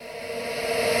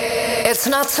It's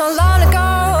not so long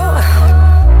ago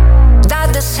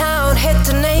that the sound hit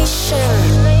the nation.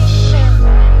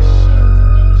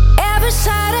 Every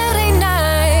Saturday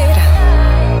night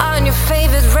on your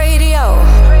favorite radio.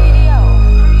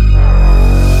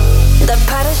 The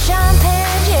pot of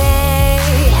champagne, yeah,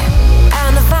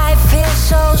 and the vibe feels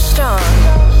so strong.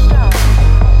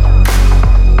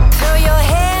 Throw your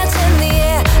hands in the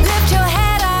air, lift your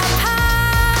head up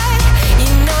high. You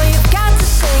know you've got to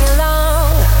sing along.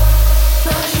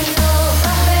 Don't you know,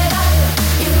 pump it up.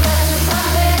 You've got to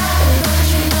pump it up. Don't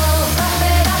you know, pump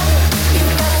it up.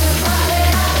 You've got to pump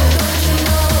it up. Don't you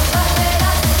know, pump it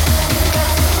up. You've got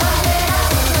to pump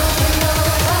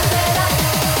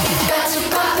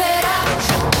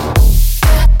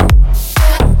it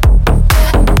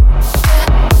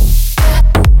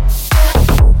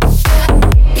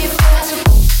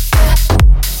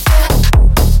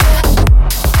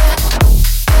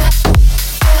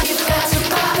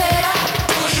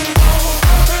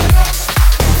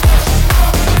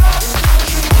Don't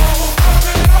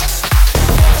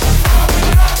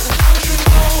you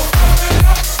know,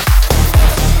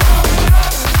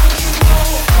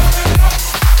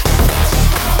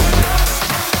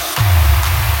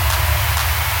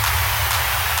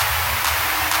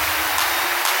 pump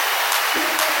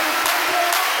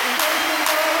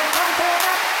it up.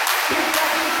 You've got to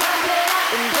pump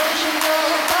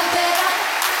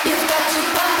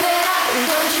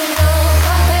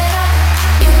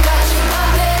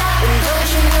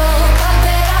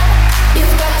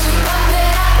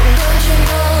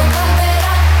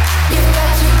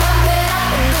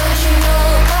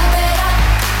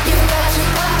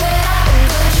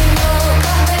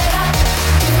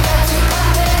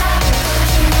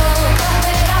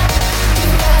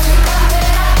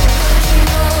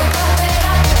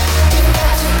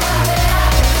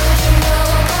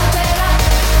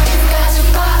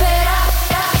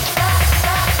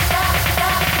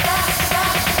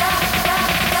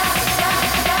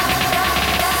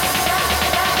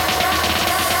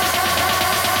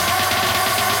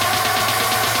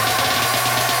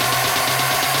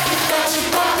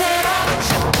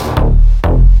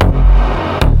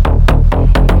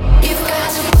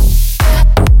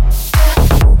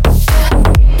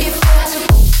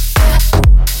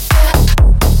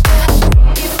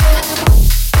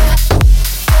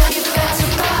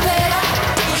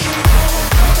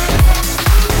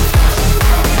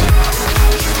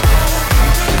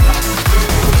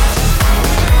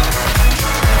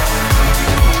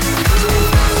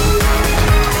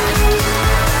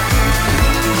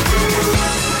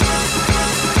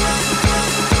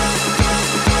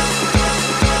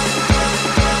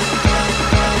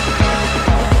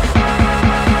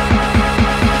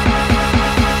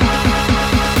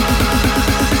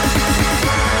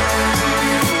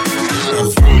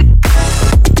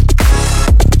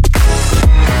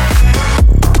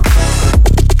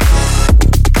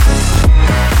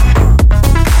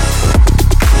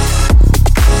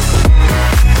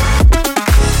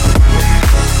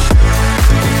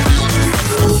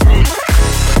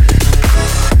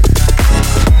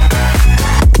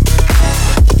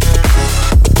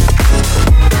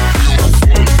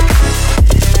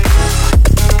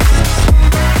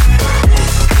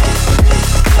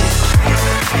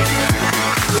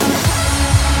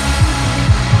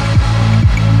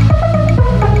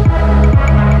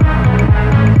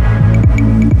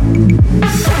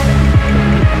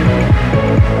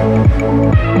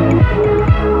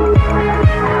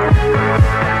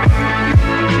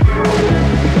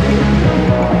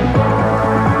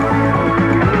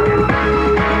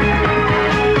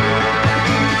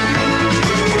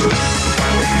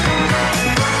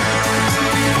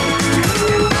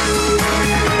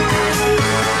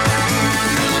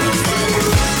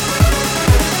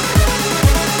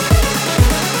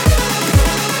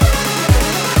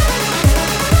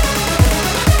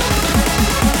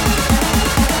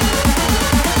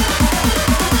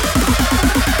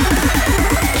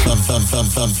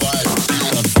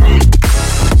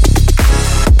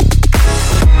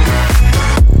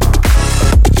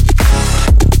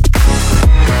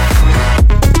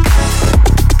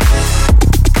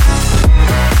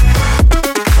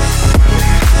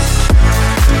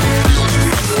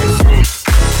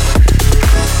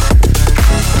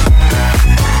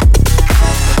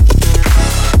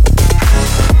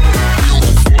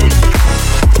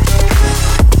up.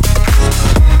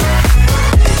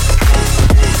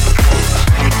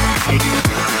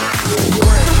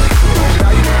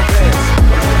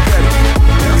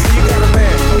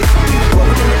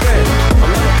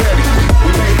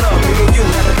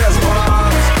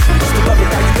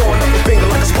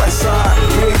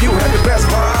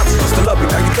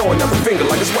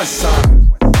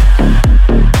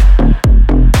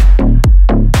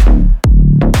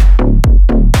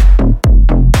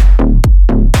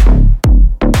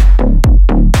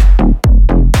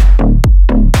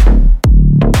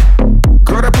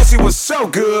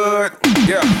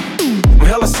 Yeah, I'm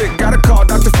hella sick, gotta call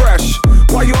Dr. Fresh.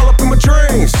 Why you all up in my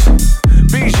dreams?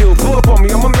 Bijou, pull up on me,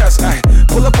 I'm a mess. Ay,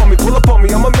 pull up on me,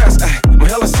 I'm a mess. Ay, I'm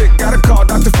hella sick, gotta call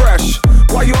Dr. Fresh.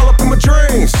 Why you all up in my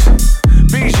dreams?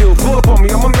 Bijou, pull up on me,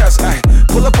 I'm a mess. Ay,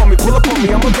 pull up on me,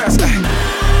 I'm a mess.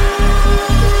 Ay.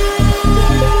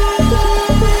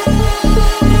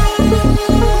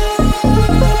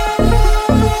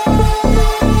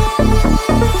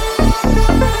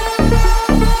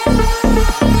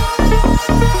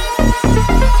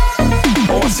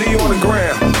 See you on the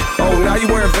gram. Oh, now you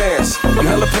wearing Vans. I'm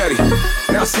hella petty.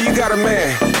 Now see you got a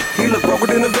man. He look broker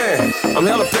than a van. I'm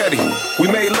hella petty. We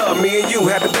made love. Me and you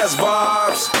had the best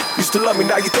vibes. Used to love me,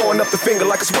 now you throwing up the finger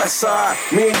like it's West Side.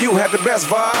 Me and you had the best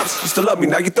vibes. Used to love me,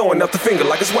 now you throwing up the finger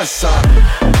like it's West Side.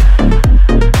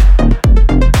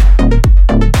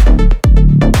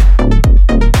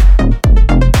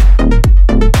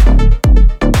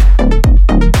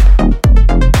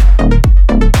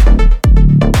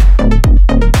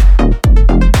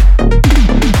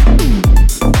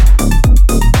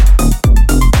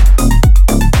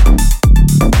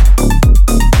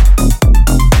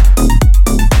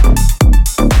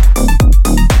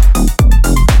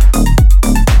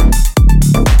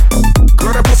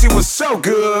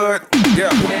 Good, yeah.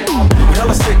 I'm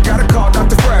hella sick, gotta call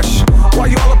Dr. Fresh. Why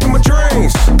you all up in my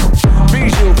dreams?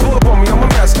 Bijou, pull up on me, I'm a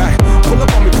mess. Ay, pull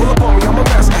up on me, I'm a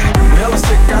mess. Ay, I'm hella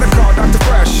sick, gotta call Dr.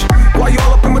 Fresh. Why you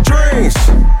all up in my dreams?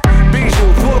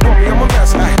 Bijou, pull up on me, I'm a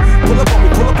mess. Ay, pull up on me,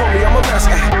 I'm a mess.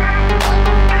 Ay.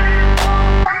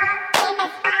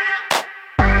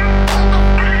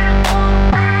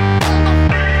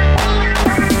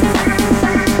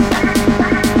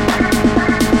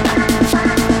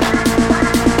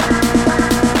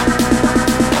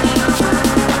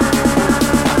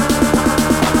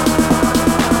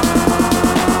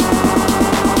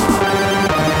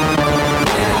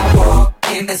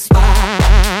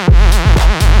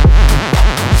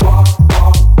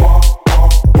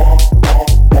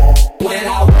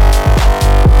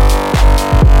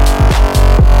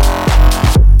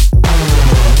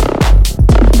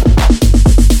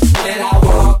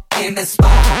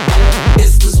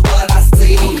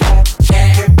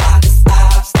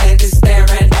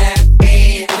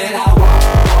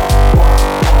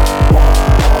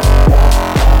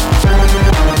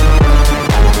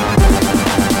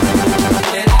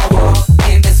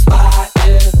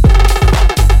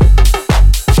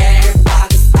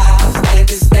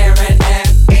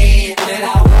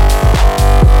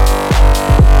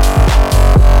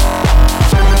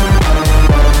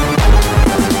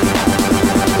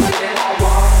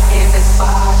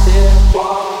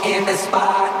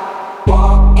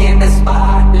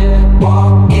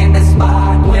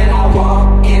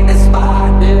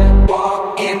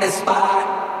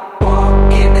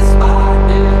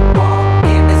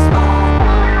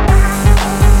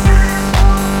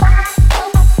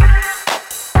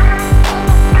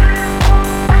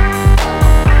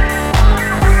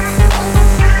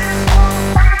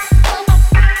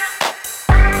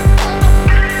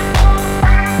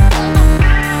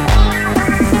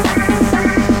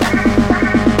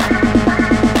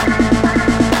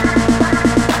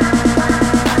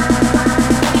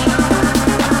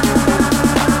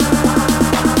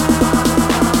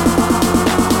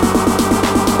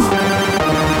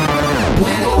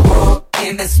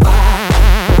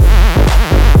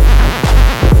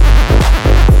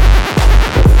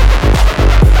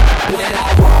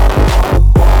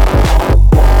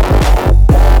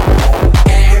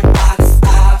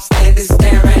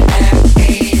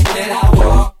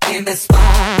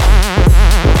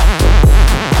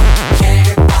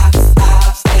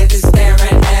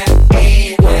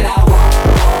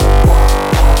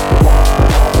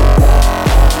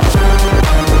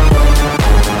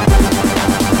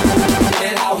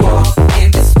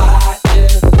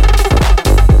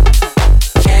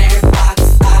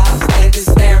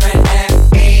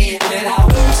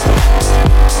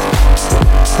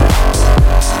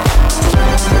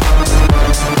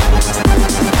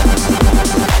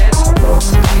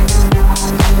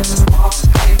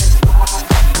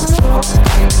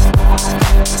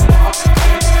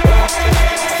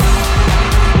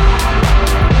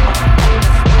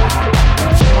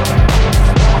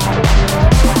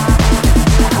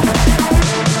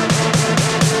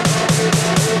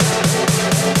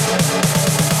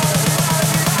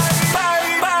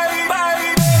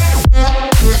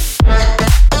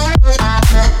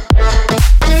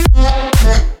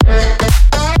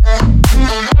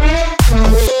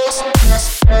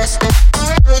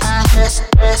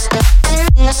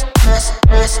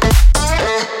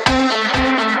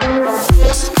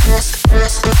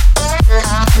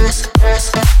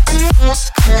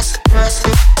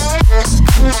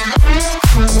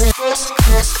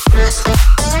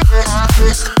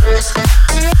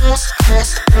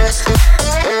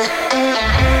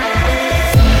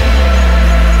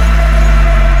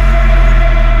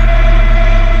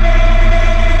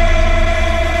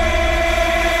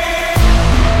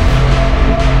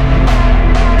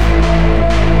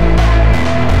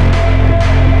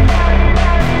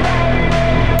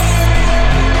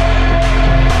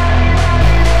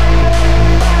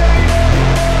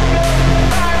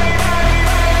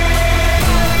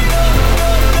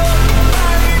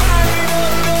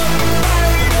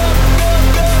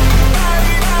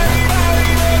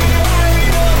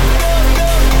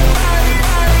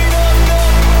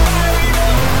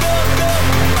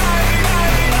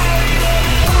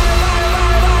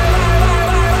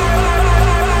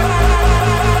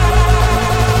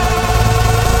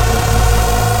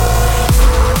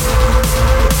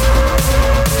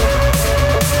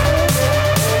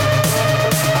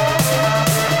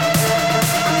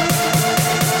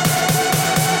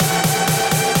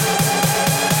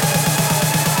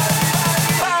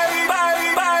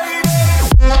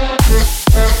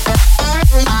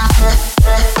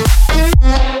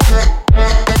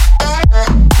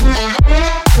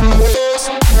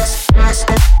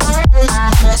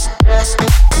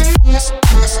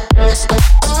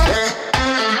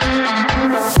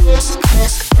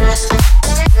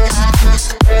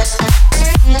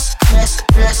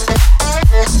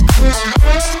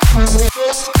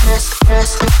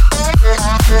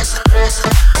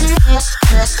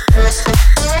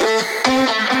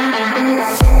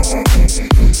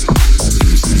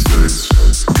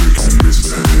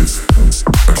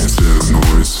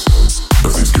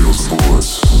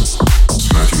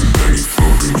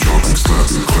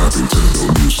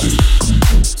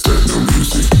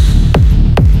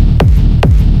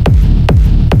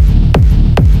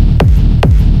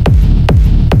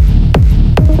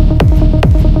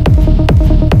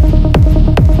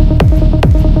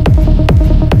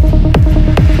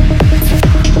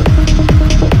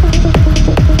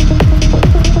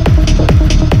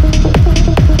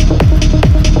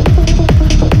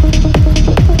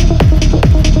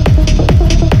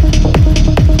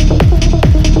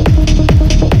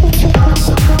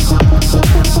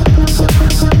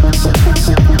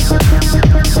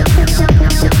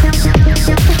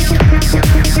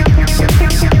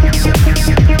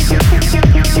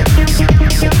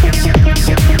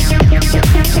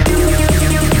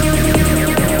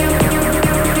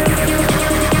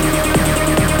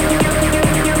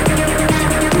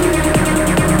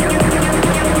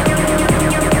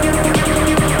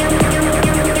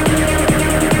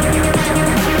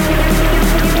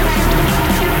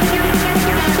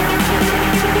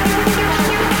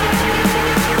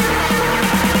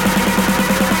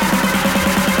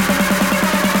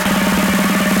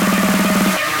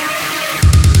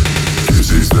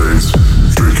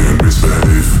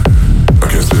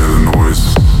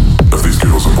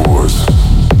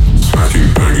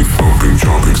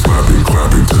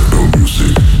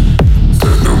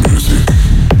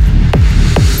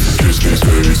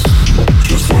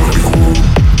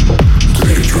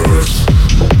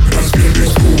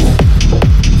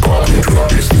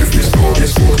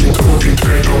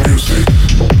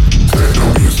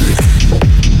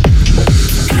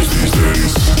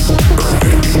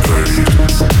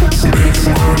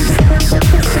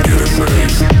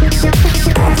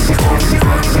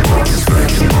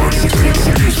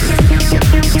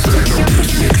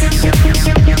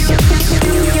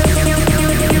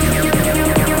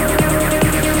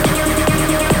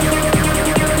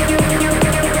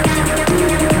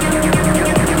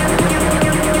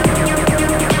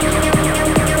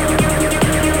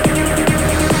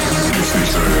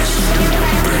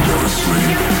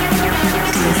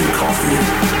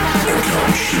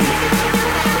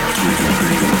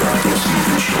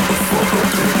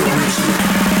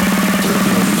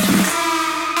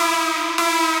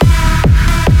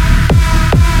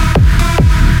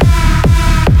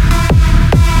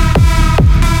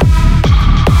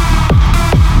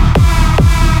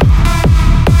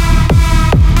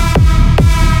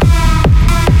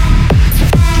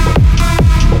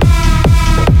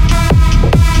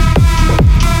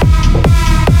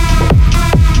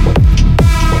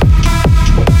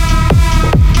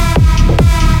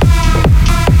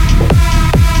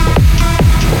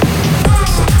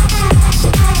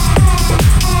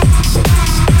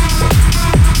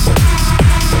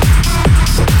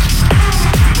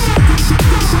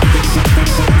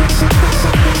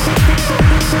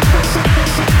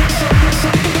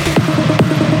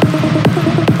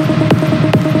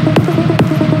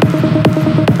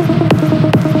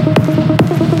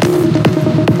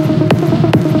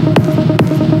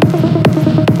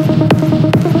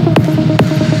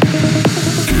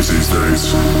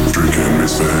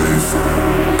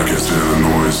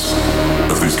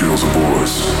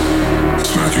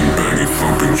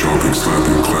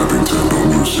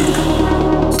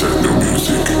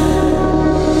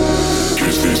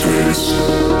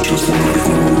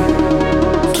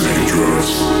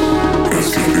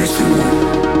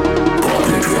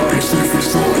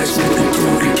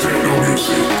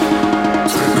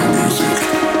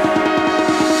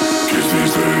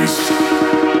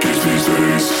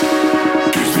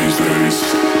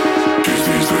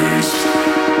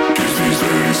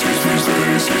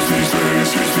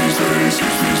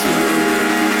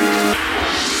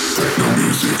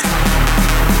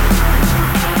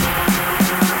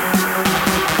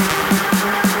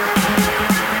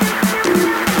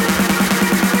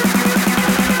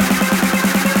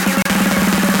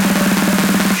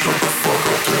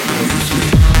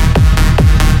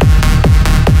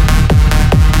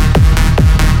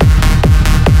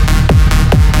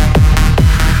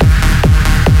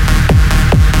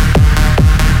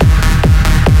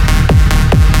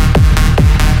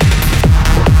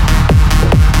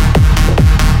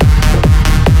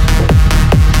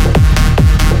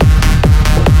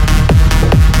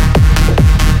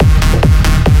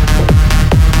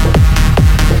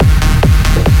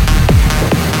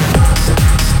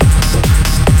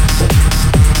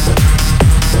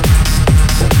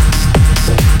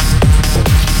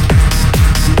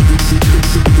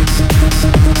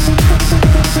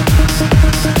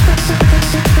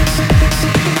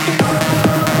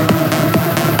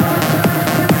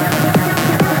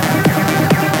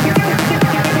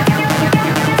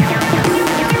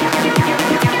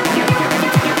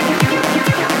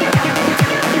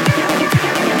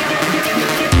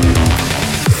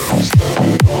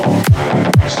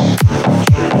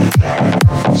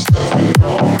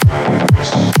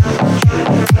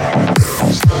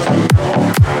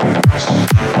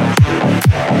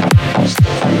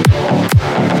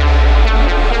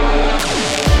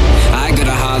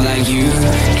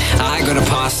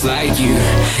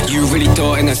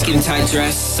 Skin tight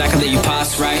dress, I could let you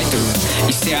pass right through.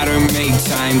 You say I don't make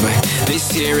time, but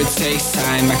this year it takes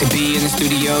time. I could be in the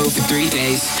studio for 3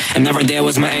 days, and that right there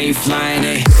was my 8th line,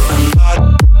 eh?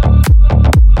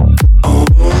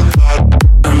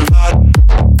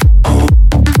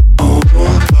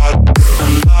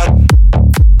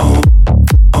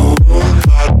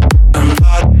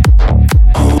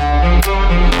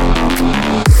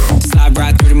 Slide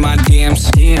right through to my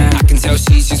DMs, I can tell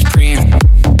she's just praying.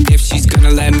 She's gonna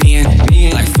let me in,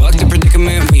 like fuck the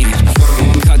predicament we in.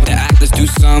 Cut the act, let's do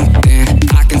something.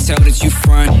 I can tell that you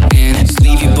front and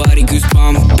leave your body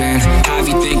goosebumping. Have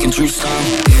you thinking through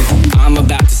something? I'm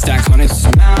about to stack hundreds.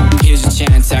 Here's your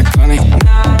chance, act on it.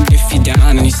 If you're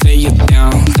down and you say you're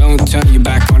down, don't turn your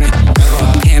back on it.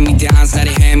 Hand me downs, now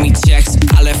they hand me checks.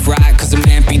 I left right cause I'm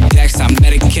ambidex. I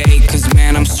medicate cause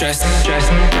man I'm stressed.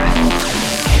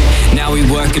 Now we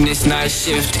working this night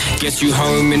shift, get you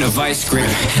home in a vice grip.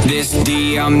 This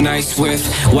D I'm nice with,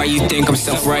 why you think I'm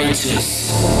self-righteous?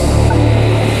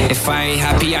 If I ain't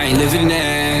happy, I ain't living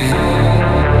it.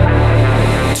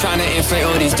 Tryna inflate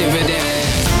all these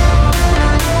dividends.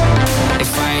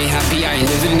 If I ain't happy, I ain't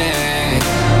living it.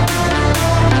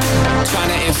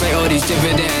 Tryna inflate all these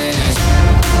dividends.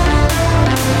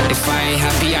 If I ain't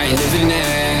happy, I ain't living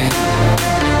it.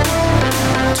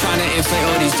 Tryna inflate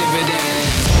all these dividends.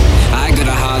 I got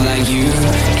a heart like you,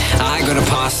 I got a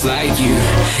past like you.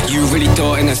 You really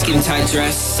thought in a skin tight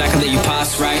dress I could let you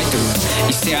pass right through.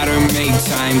 You say I don't make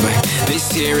time, but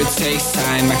this year it takes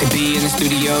time. I could be in the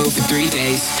studio for 3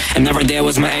 days, and that right there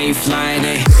was my 8th line,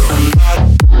 eh?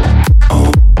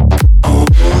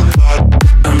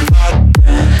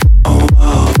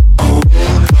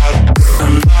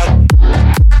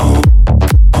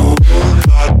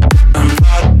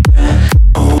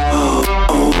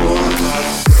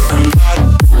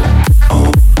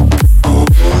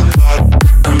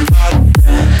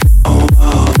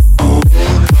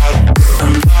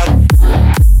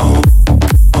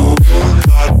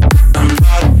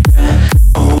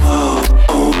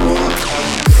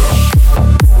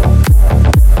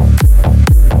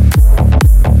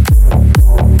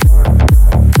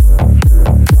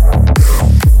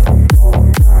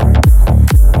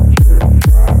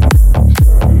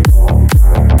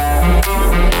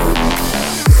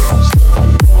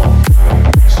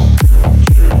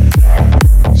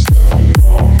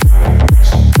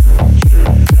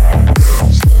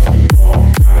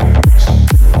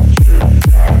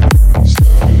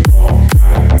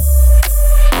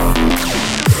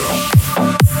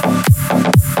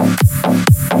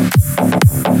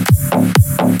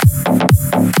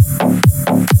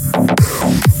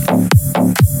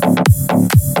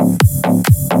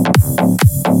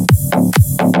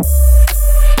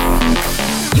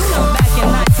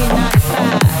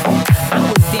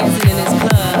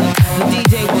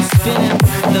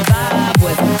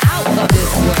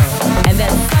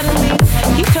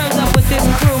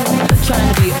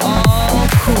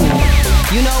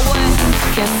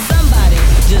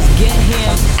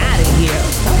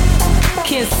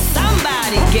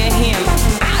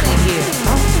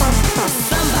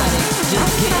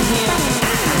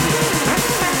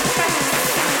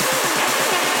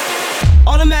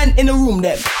 man in the room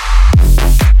that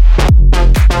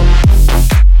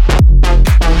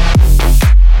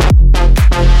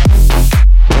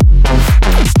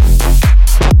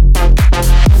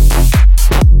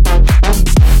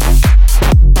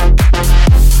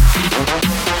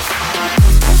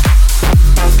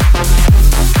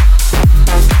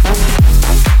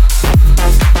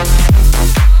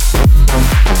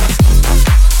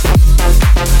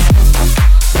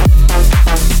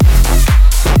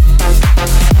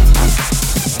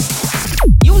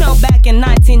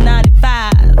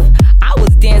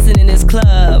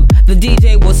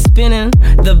spinning,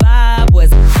 the vibe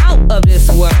was out of this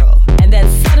world. And then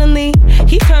suddenly,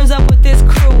 he turns up with this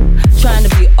crew, trying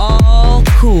to be all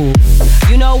cool.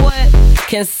 You know what?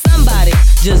 Can somebody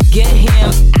just get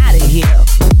him out of here?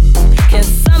 Can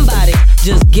somebody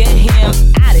just get him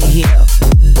out of here?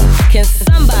 Can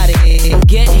somebody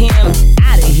get him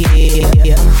out of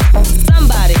here?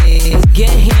 Somebody get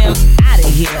him out of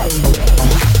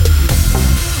here.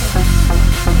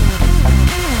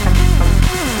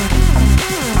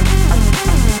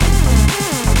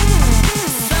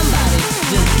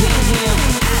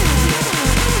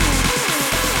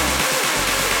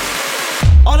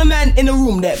 All the men in the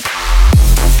room that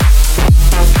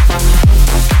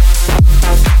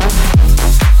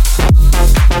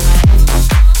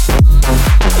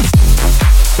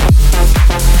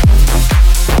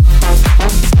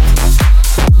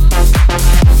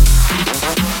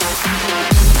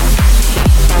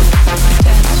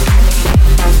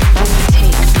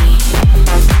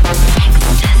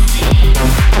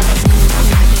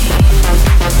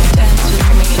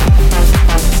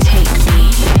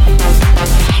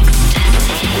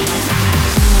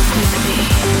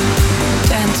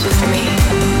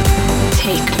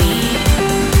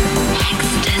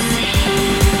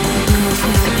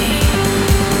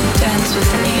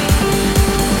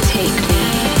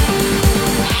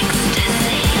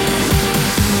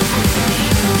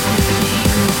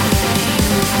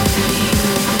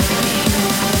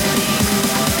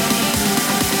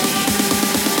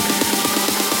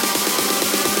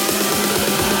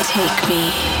take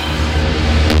me.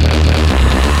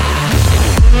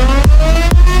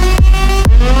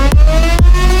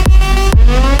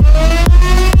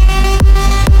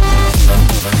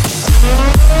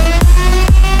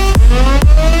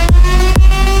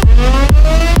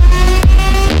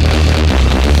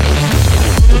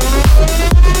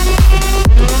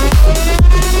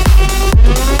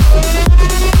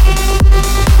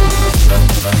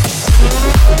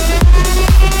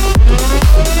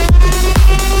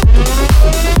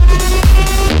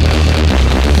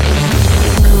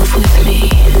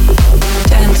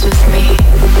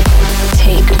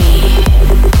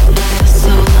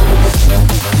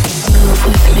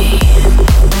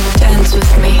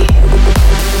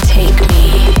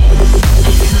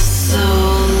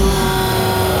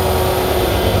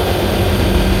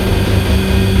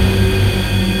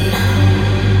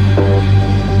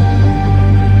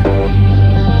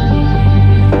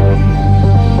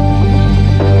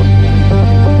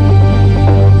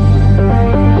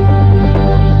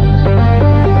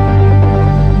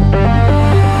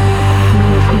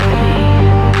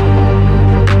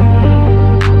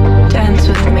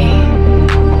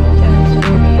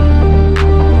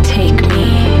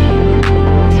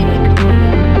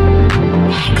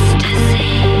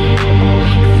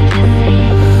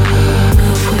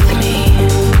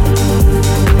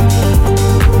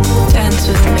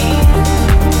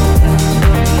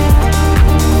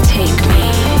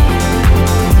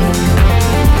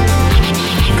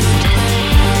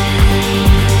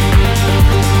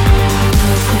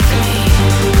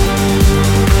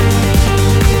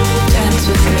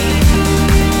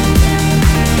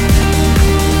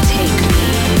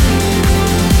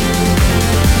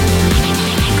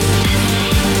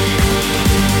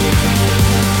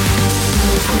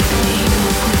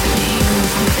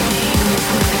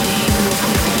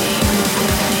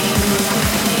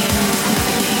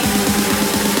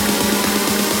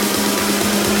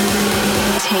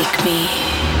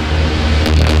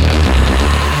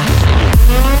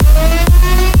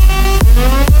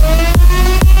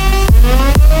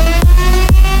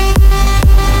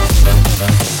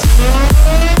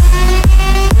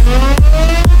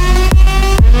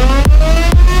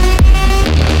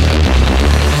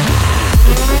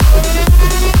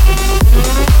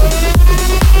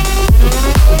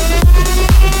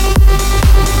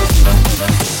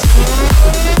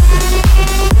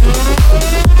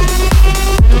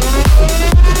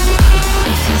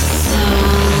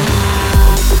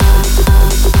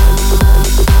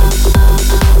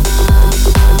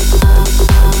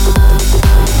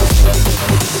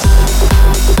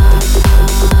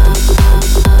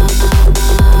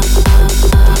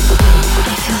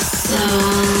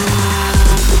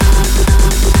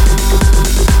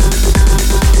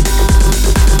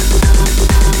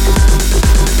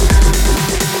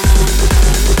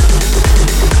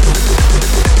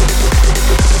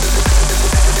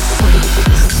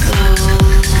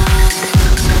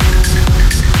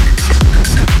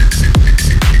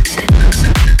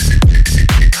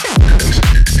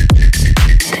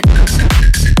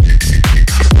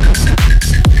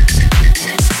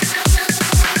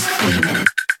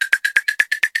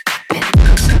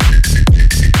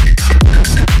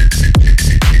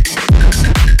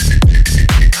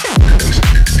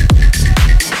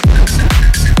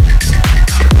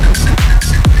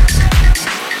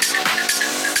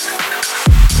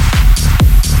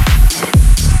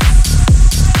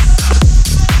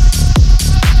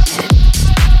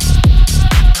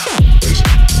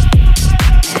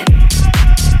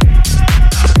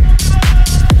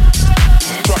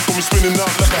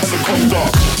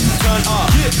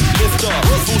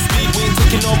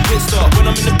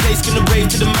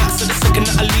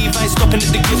 I ain't stopping at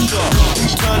the gift shop.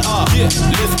 Turn up, yeah,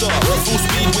 lift up. Full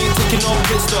speed, we ain't taking no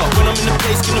pit stop. When I'm in the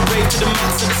place, gonna rave to the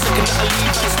max. So the second that I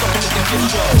leave, I ain't stopping at the gift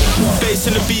shop. Bass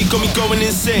and the beat got me going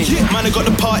insane. Man, I got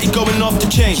the party going off the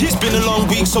chain. It's been a long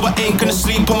week, so I ain't gonna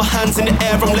sleep. Put my hands in the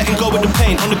air, I'm letting go of the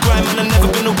pain. On the grind, man, I've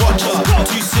never been a watcher.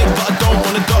 Too sick, but I don't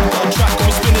wanna doctor. Track got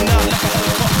me spinning out like a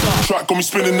helicopter. Track got me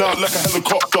spinning out like a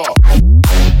helicopter.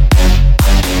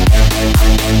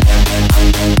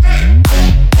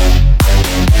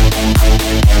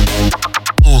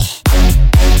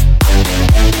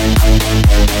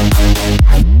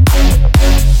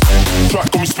 Track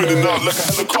got me spinning out like a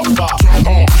helicopter.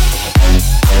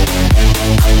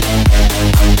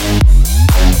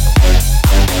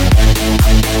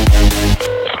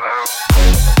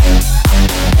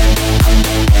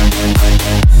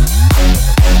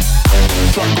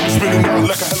 Track got me spinning out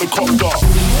like a helicopter.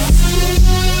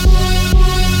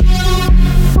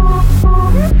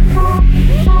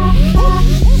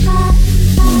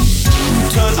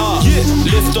 Turn up, yeah,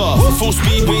 lift off. Full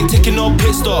speed, we ain't taking no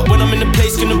pit stop. When I'm in the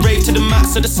place, gonna rave to the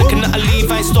max. So the second that I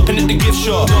leave, I ain't stopping at the gift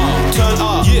shop. Turn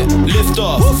up, yeah, lift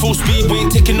off. Full speed, we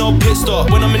ain't taking no pit stop.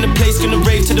 When I'm in the place, gonna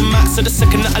rave to the max. So the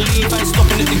second that I leave, I ain't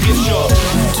stopping at the gift shop.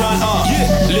 Turn up, yeah,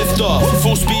 lift off.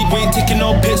 Full speed, we ain't taking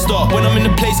no pit stop. When I'm in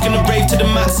the place, gonna rave to the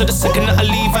max. So the second that I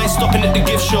leave, I ain't stopping at the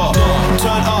gift shop.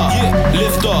 Turn up, yeah,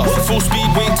 lift off. Full speed,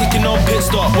 we ain't taking no pit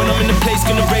stop. When I'm in the place,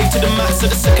 gonna rave to the max. So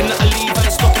the second that I leave, I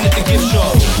ain't stopping at the gift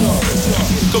shop.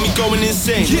 Got me going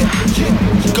insane,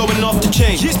 going off the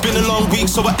chain. It's been a long week,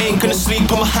 so I ain't gonna sleep.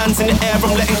 Put my hands in the air,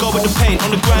 I'm letting go of the pain.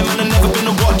 On the grind, man, I've never been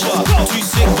a watcher. Too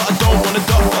sick, but I don't wanna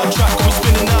doctor. Track got me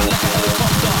spinning out like a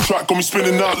helicopter. Track got me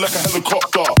spinning out like a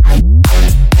helicopter.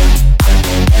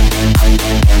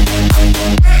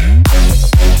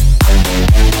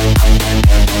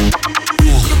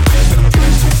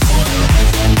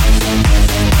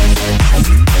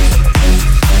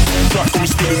 Track got me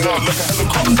spinning out like a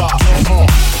helicopter.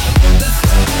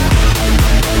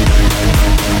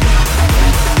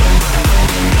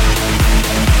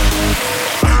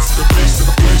 The bass of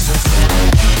the place on fire.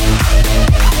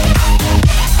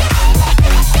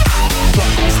 Track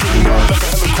got me spinning out like a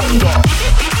helicopter.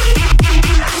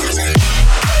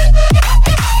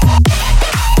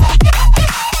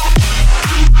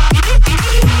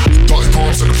 Dirty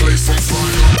palms in the place on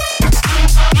fire.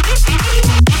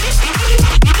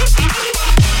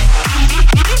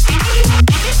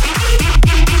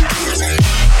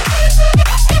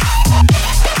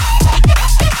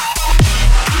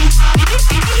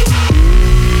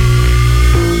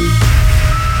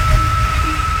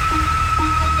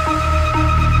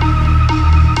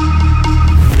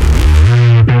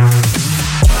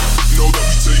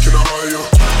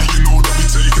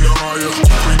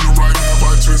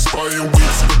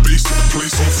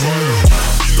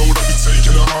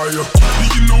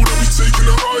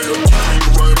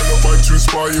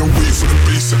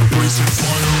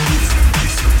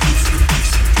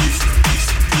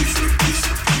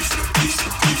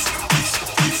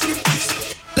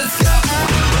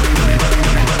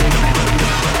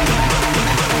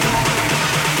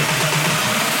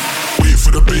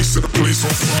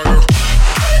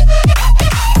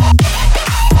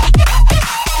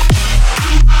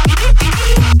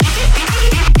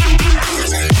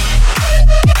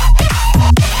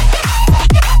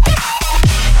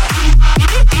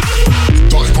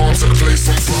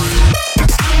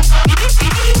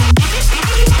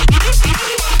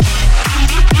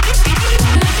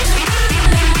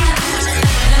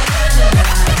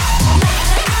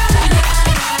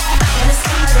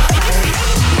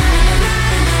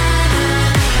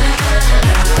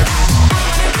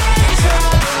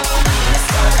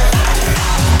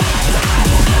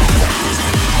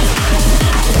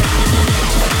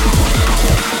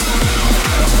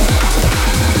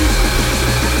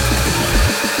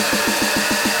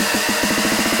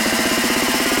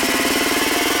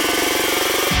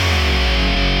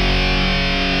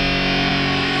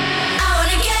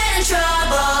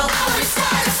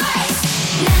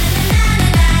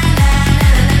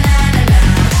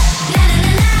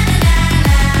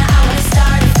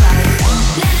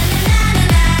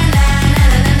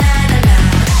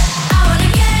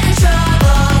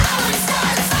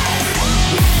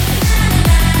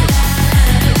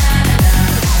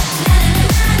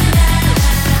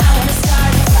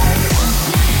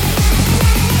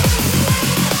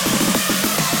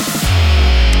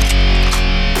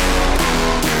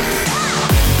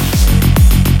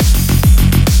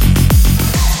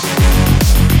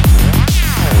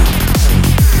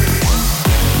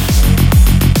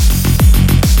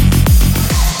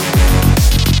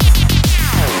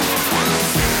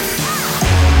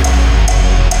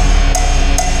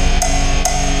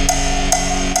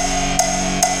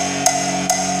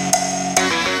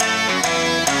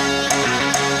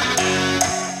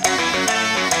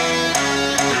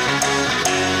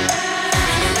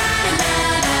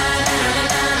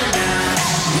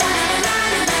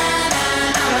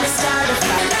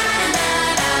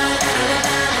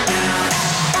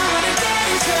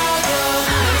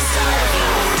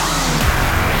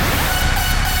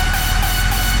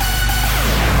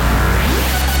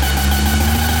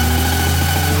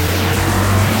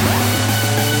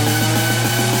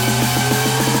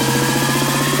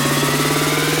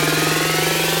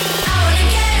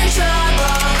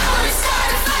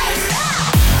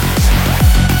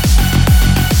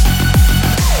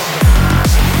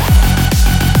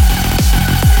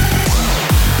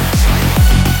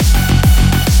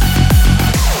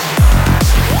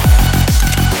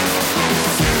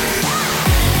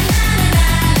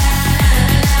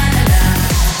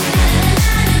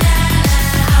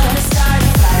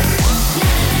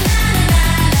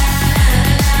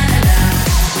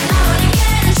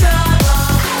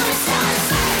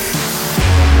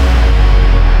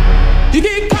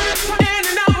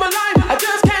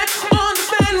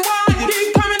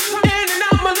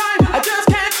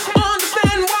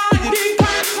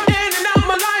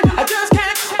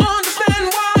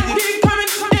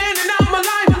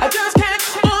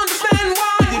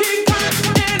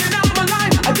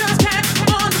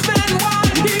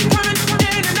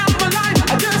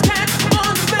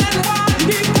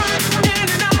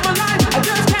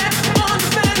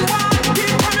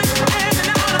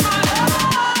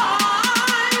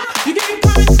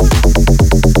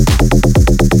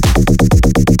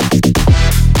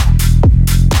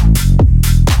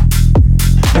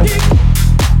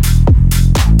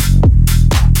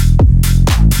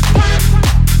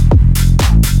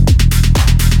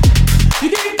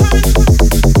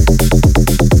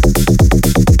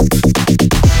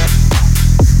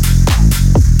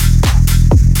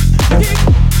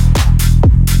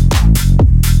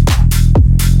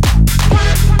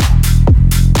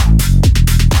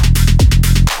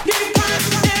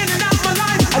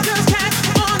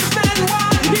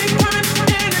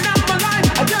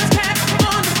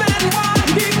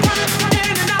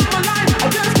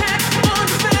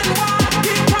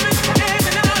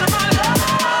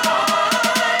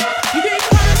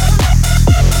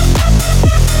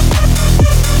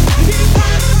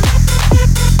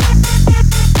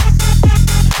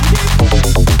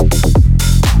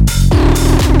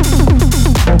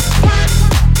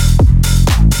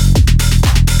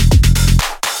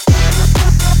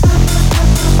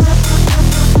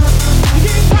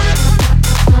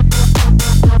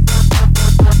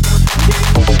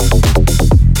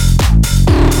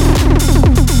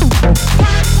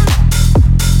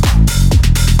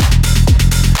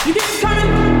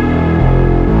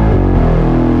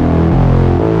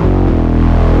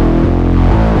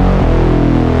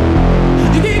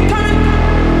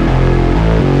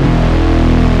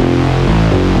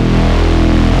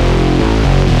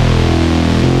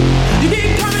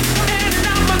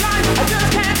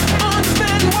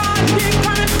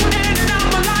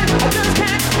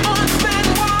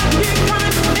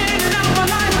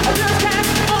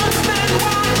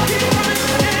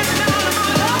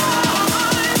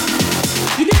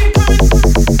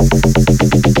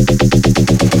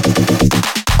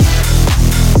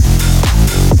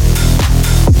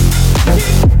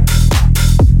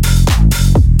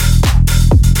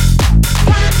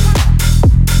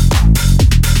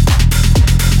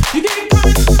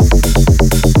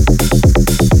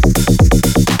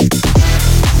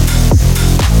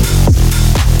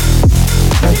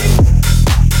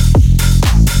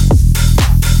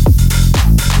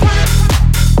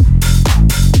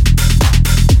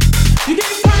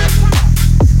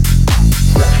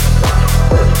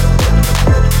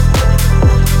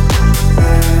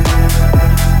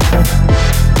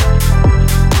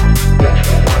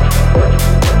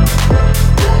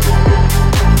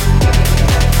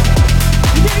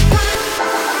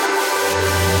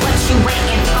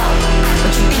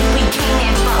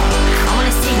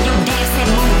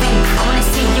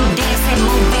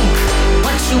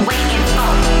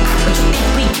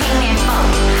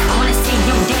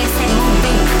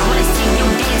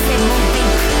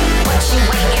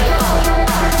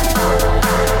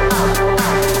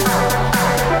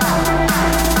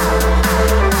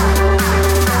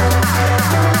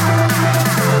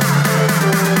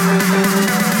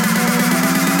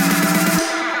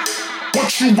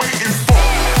 you waiting for?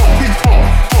 What you for?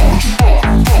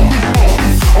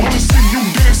 I wanna see you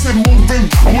dancing, moving.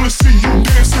 I wanna see you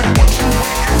dancing. What you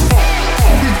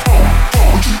waiting for?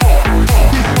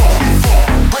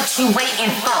 What you waiting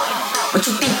for? What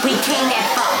you think we came here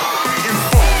for? I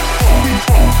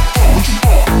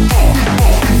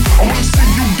wanna see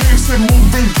you dancing,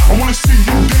 moving. I wanna see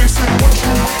you dancing. What you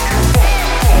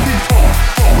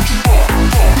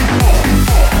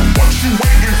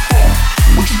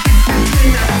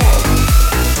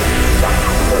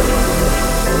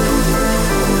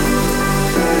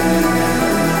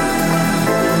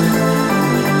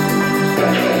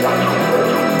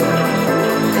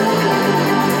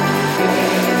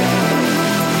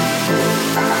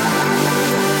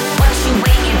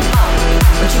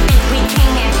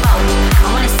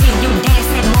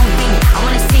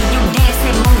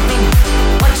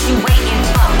waiting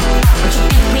for?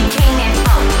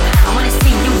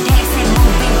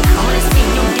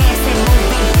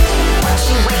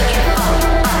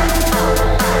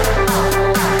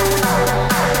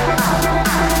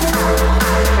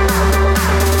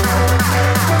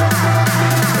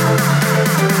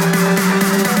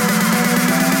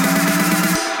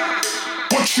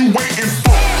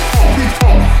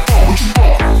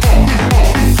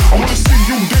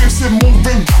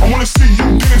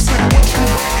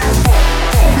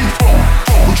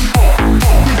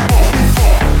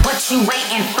 What you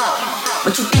waiting for?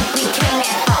 What you think we came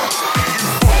here for?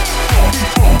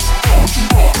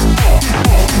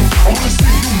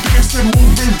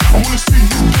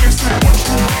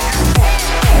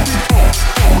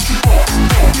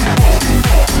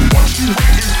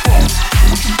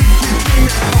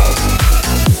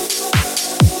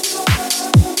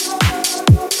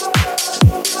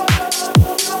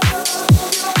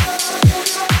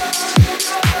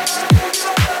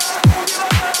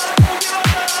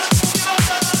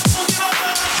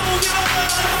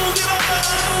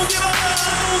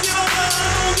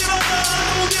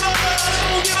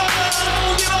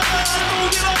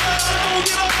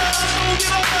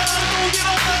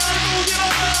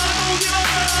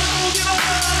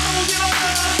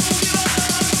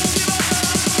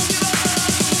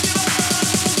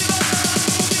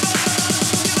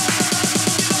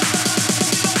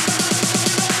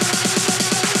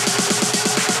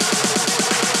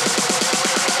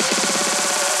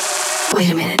 Wait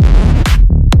a minute.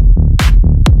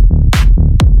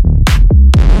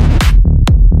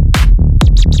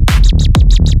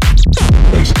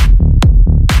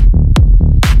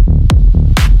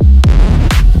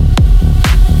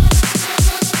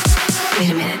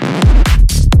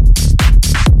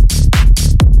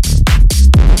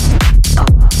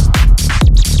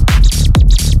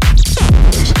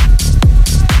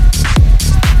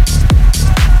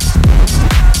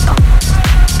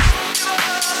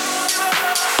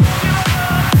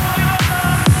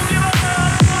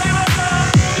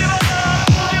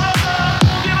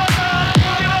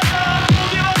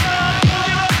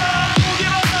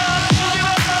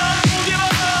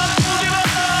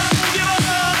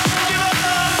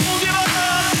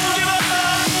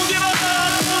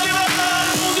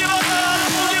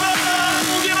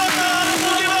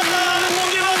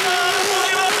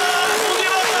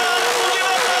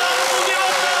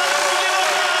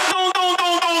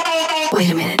 Wait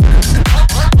a minute.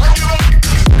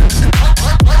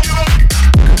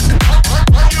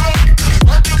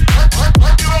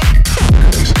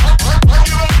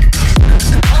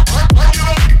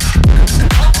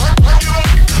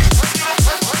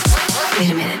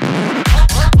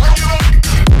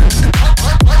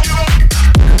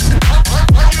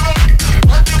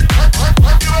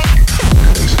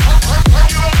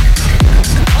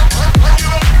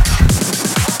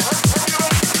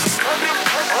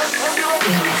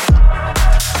 Wait a minute.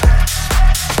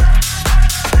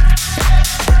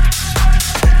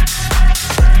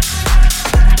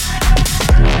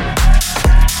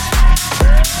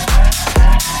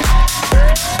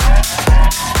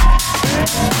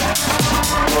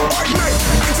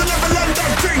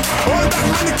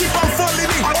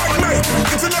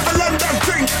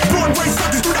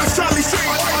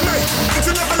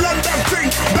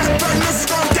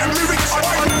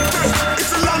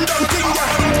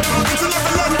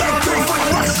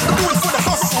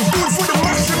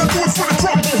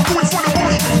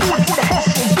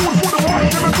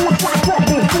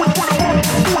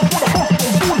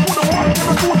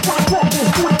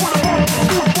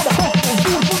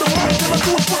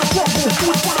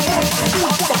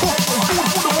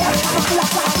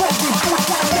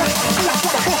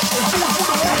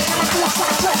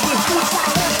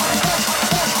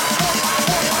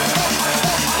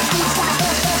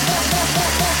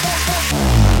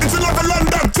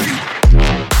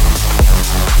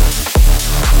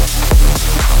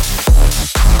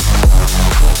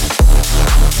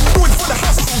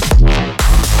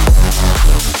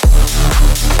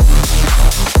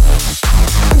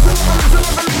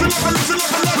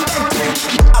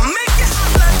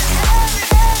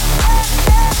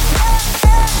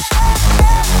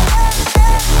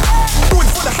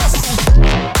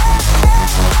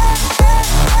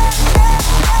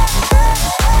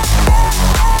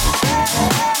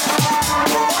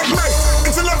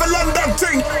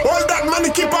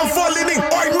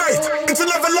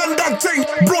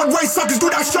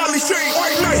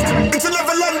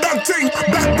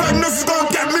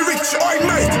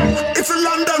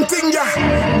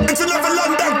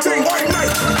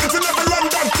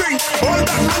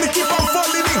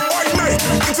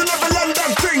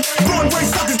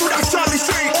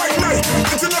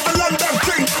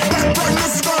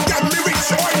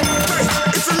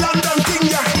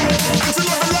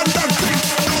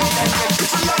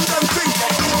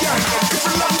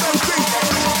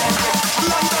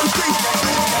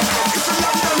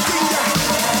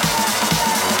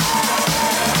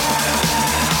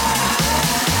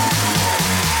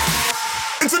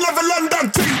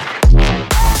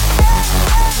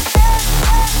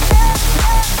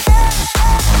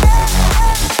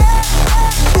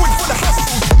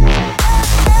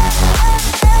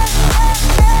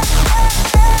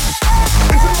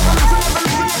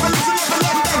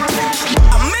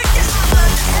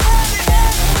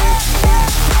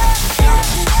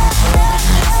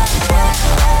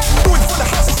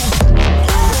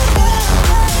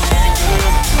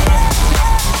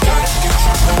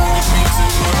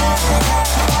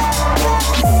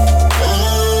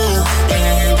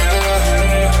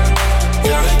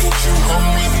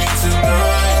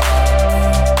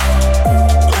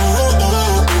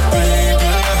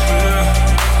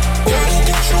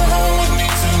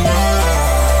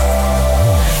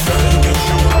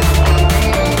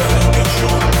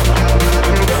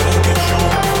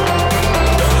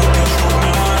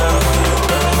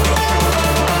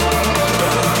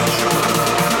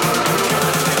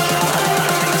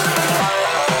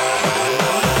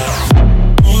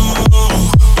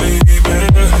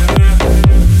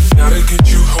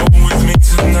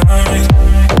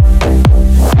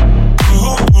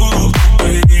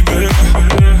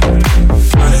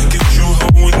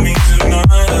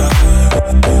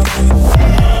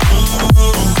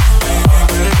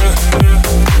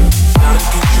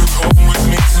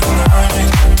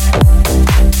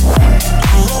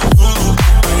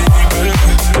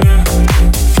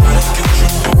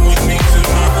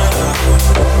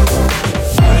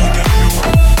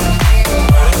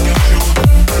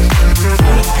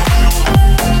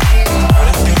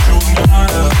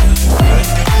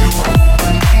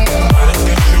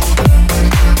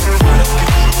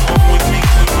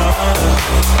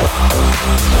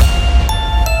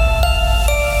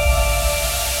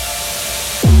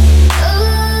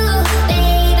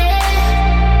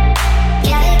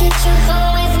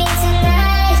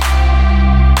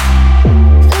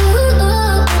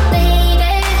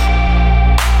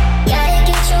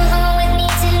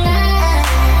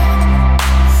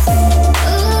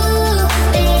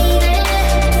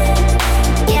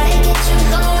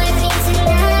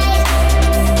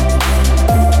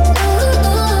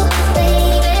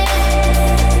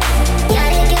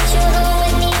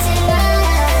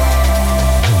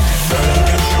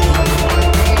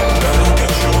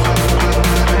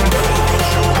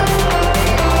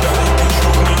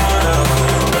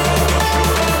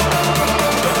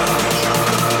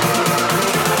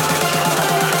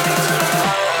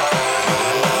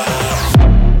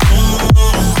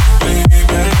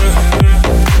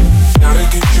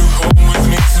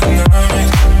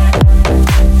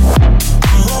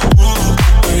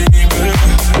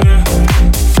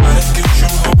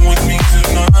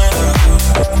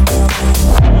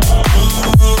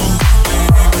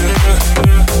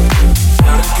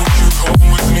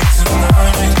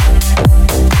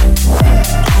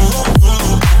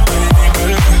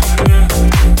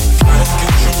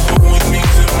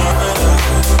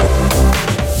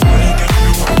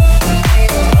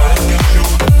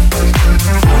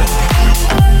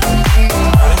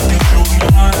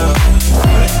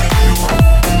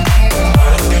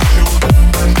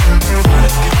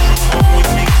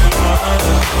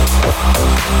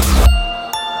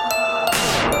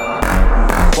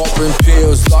 popping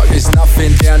pills like there's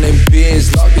nothing down in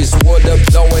beers. Like this water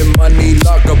blowing money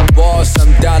like a boss.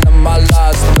 I'm down to my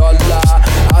last dollar.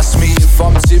 Ask me if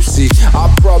I'm tipsy,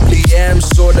 I probably am,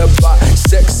 sorta, but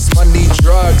sex, money,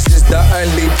 drugs is the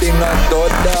only thing I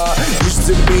thought of. Used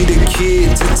to be the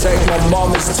kid to take my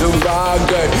mama's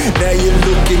Tarago. Now you're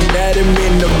looking at him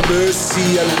in the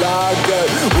Murcielago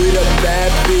with a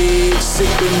bad bitch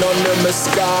sipping on the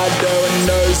Moscato, a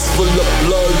nose full of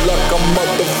blood like a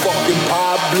motherfucking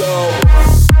Pablo.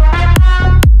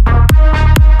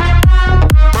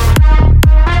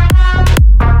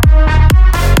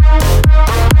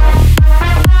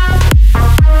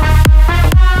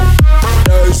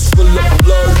 Full of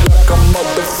blood like a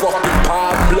motherfucking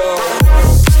Pablo.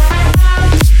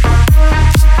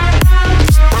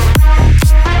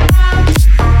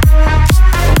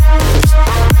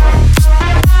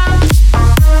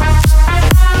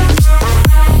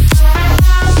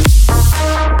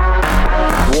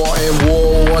 Wanting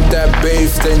war, want that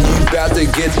beef, then you bout to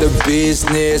get the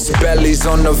business. Bellies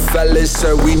on the fellas,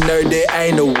 so we know there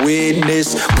ain't a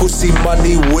witness. Pussy,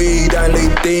 money, weed, only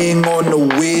thing on the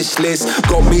wish list.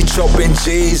 Got me chopping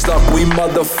G's like we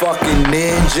motherfucking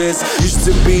ninjas. Used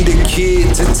to be the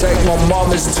kid to take my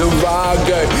mama's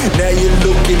Tarago. Now you're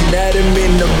looking at him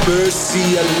in the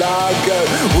Murcielago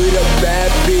with a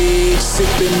bad bitch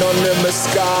sipping on the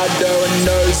Moscato, a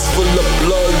nose full of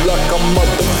blood like a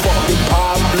motherfucking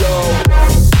Pablo.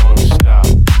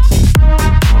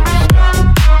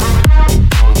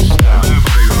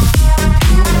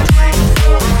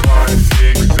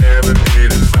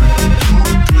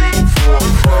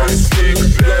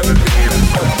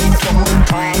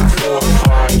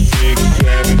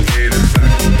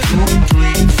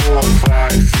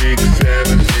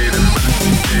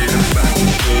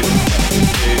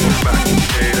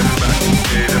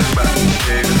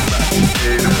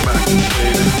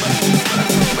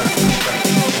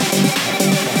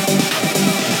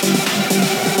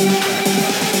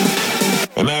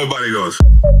 And everybody goes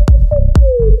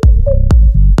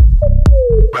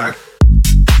back.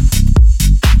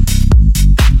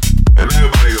 And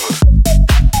everybody goes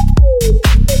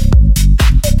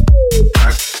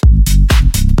back.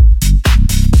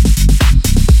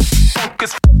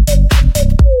 Focus.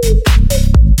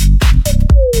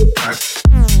 Back.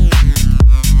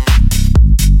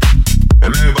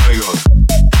 And everybody goes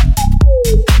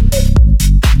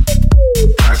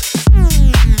back.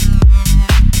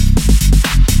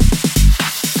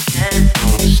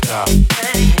 Don't stop.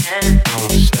 Don't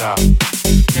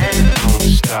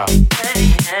stop. Don't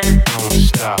stop. Don't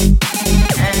stop.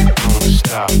 Don't stop. Don't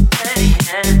stop.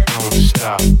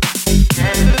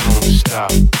 Don't stop.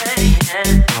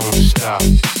 Don't stop.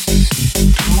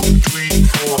 2, 3,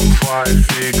 4, 5,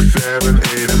 6, 7,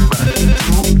 8 and back.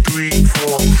 2, 3,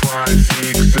 4, 5,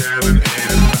 6, 7,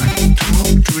 8 and back.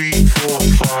 2, 3, 4,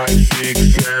 5, 6,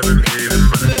 7, 8 and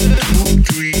back. 2,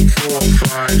 3, 4,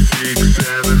 5, 6,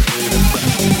 7, 8 and back.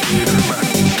 8 and back.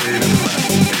 8 and back. 8 and back.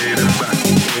 8 and back.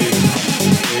 8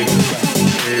 and back.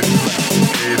 8 and back.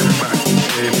 8 and back.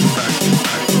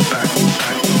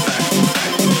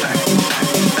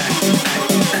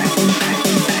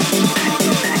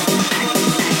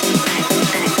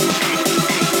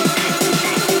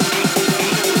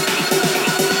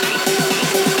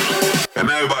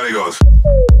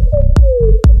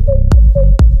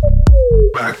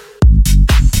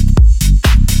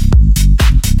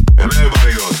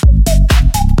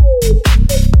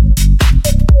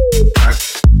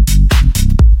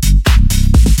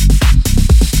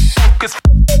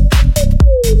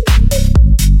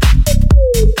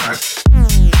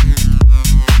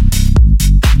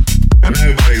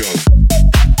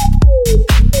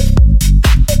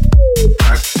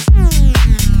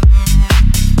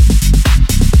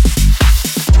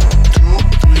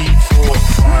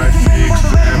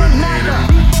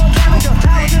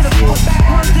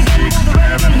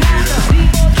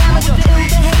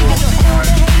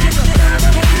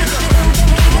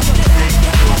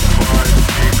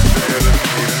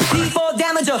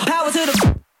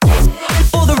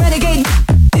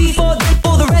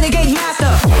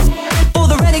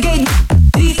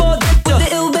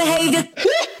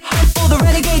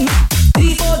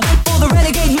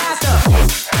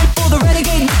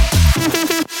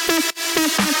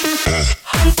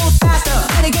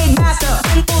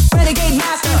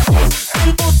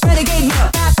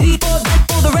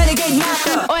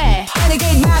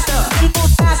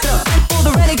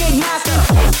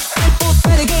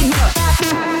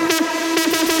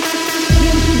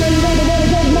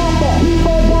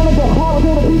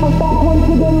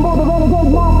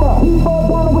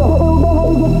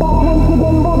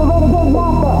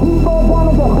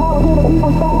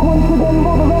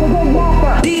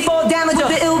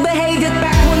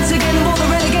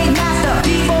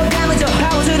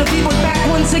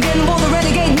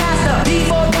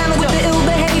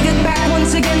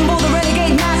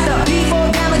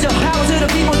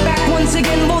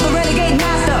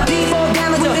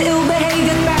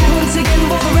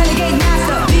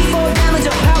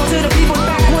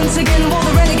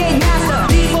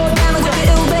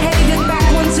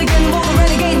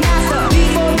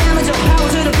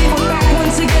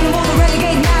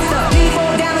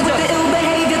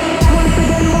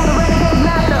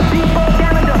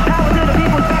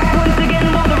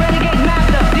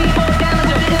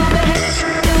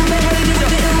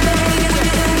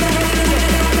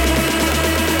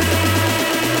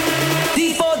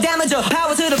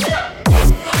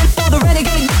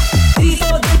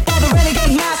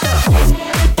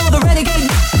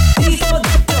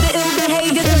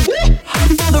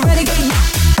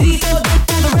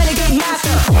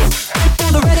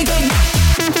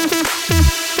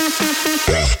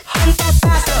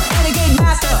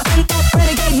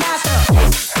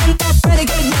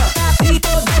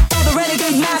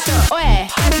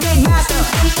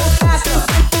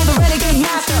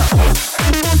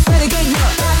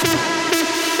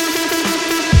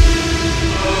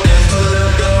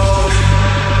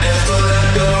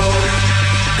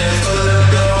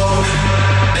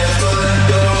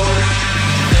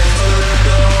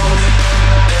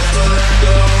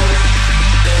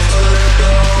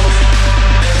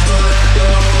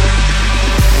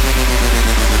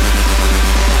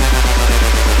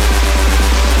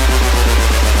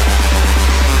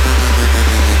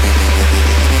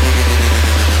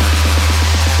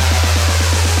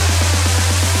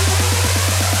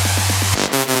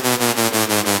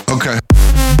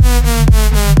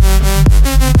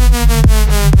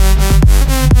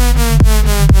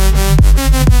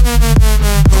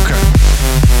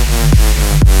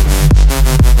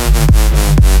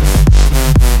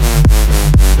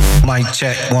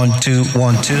 check, 1 2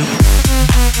 1 2.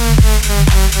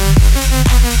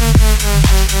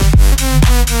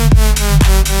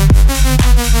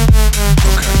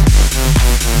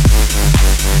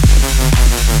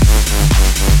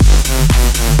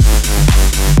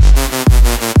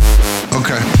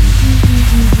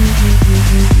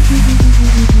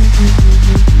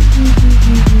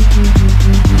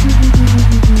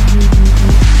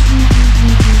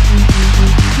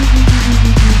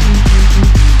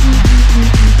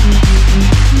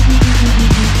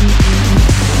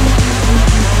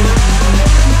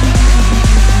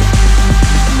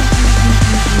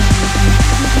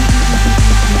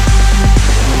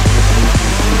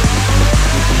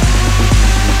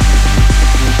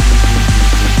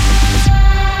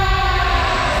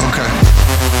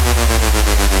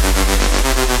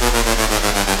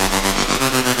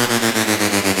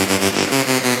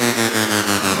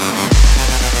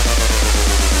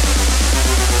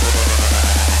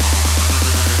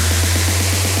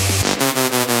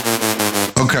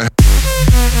 Okay.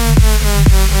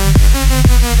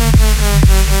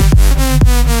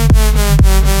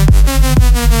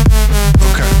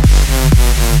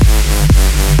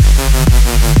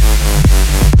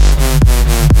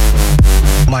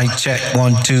 Mic check,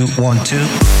 1 2 1 2.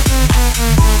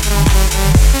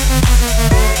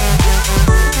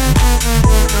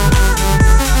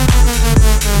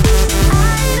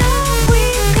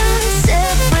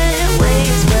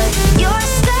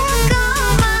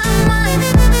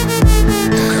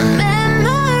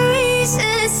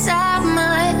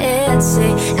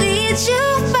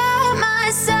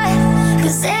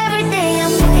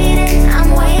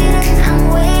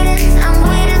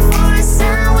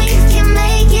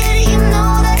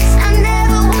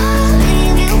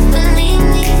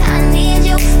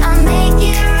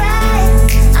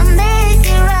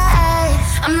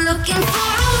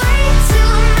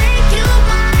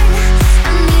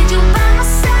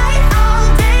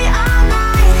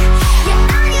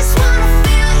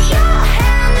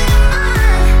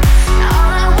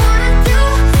 All I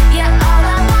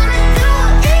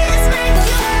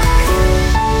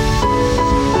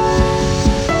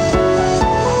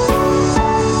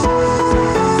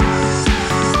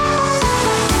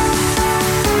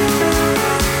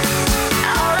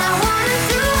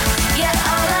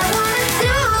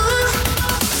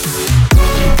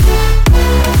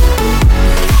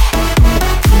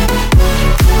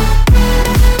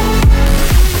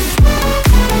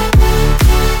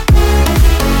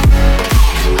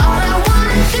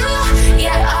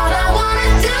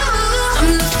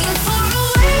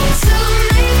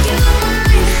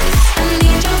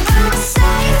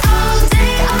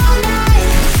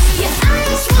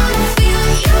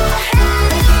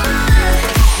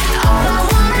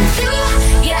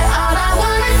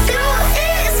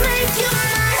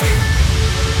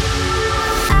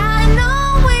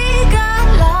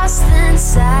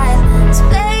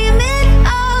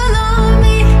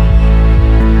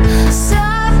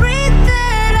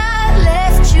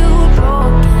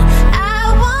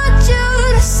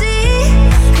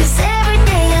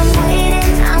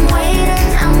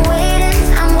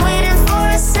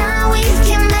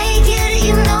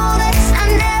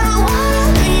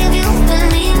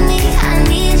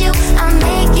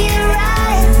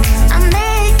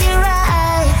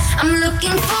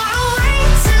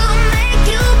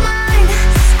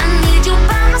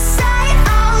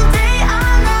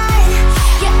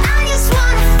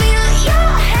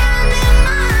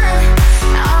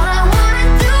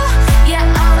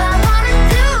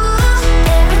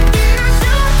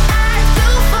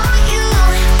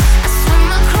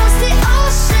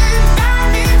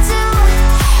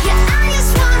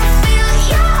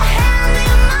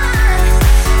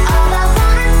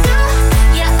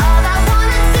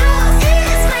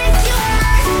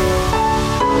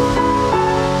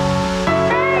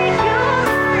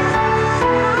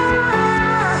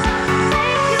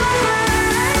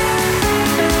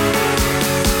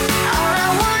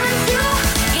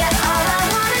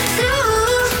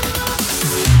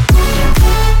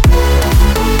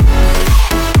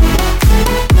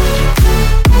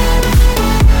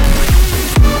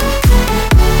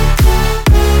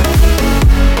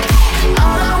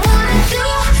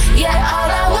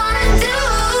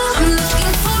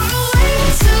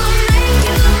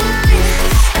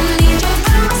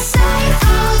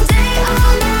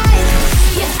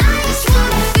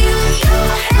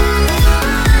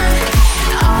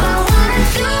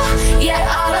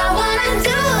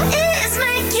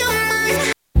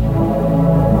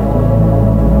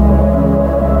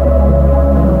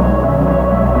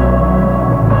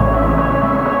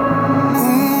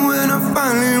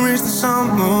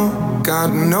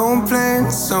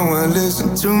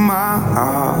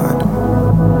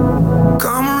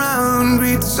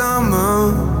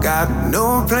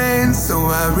falling, so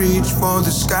I reach for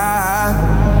the sky.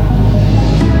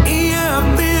 Yeah,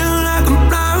 I feel like I'm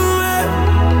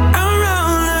flying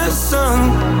around the sun.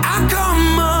 I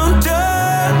come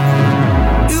undone.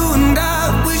 You and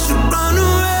I, we should run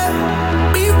away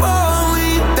before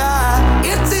we die.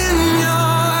 It's in your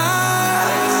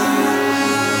eyes.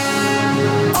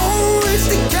 Oh, it's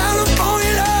the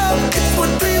California love. It's what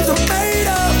dreams are made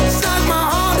of. It's like my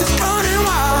heart is running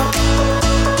wild.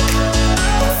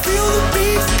 Feel the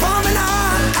beats pumping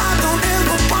high. I don't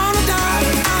ever wanna die.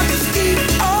 I just keep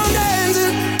on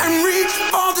dancing and reach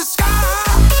for the sky.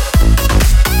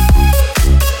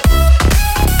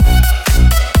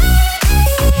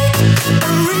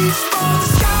 And reach for the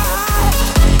sky.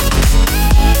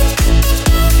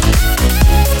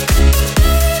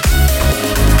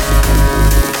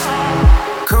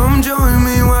 Come join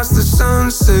me, watch the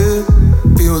sunset.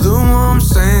 Feel the warm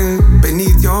sand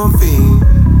beneath your feet.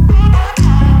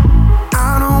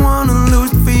 I don't wanna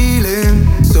lose the feeling,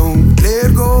 so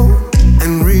let go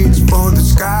and reach for the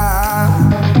sky.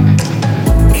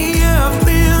 Yeah, I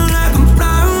feel like I'm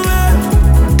flying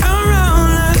around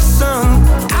the sun.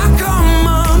 I come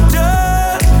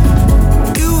undone.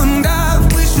 You and I,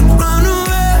 we should run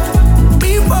away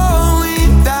before we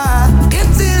die.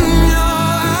 It's in your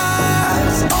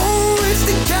eyes. Oh, it's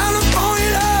the California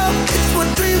love. It's what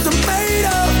dreams are made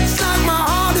of. It's like my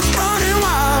heart is running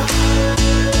wild.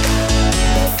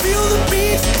 Feel the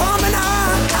beats pumping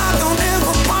high. I don't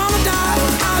ever wanna die.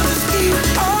 I just keep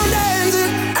on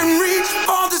dancing and reach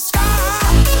for the sky.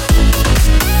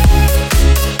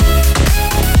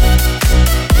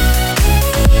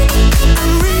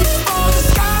 And reach for the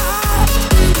sky.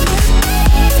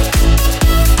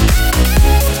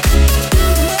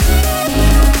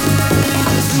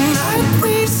 Tonight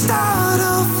we start a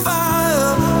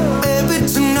fire. Baby,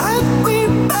 tonight we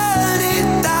burn it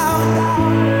down.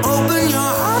 Open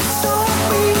your heart so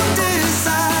we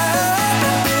desire.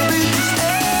 Baby, just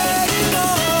let it go.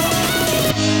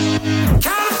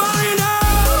 California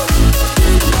love.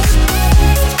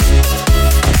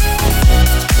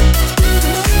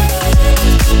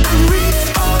 And reach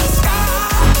for the sky.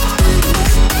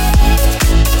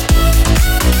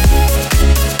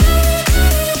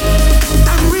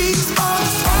 And reach for the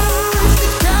sky. It's the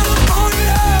California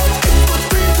love. It's what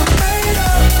dreams are made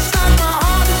of. It's like my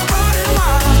heart is running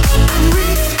wild. And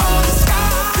reach for the sky.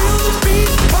 Feel the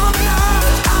beats pumping high.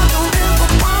 I don't ever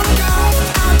wanna die.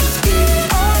 I just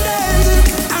keep on dancing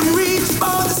and reach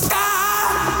for the sky.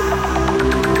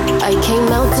 I came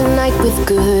out tonight with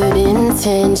good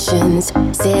intentions.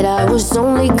 Said I was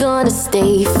only gonna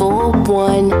stay for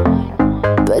one.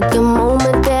 But the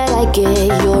moment that I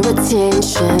get your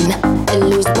attention, I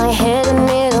lose my head and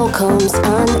it all comes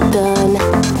undone.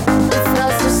 The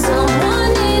thoughts of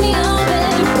someone in your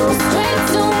bed go straight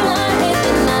to my head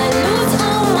and I lose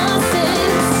all my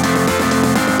sense.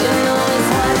 You know it's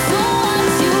hard to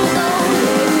watch you go.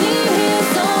 Leave me here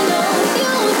so long.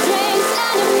 You drinks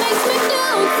and it makes me do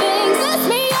things. Lift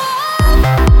me up.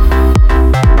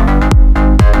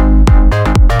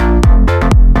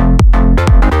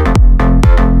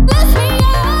 Lift me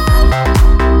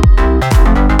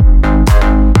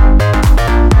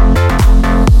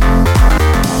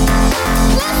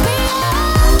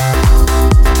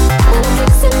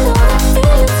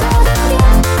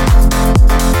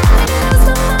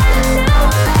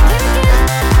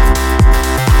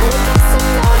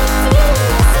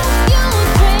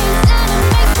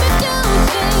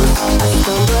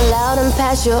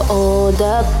past your old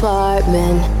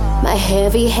apartment. My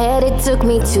heavy head, it took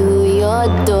me to your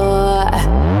door.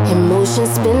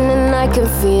 Emotions spinning, I can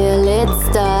feel it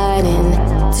starting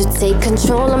to take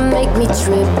control and make me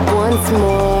trip once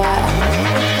more.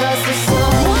 'Cause there's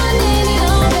someone in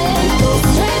your bed, go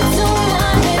straight to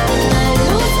my head and I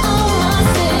lose all my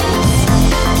sense.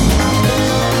 You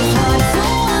know it's hard to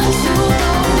watch you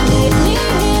go. Leave me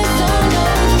here so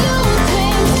long. You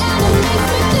drinks and it makes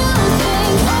me do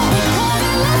things. Oh, because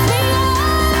it lets me up.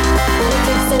 When it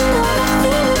kicks in, all I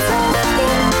feel is all I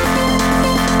get.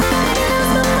 I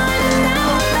lost my mind and now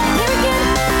I'm back here again.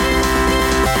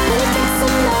 When it kicks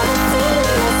in, all I feel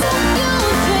is all I get. You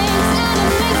drinks and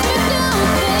it makes me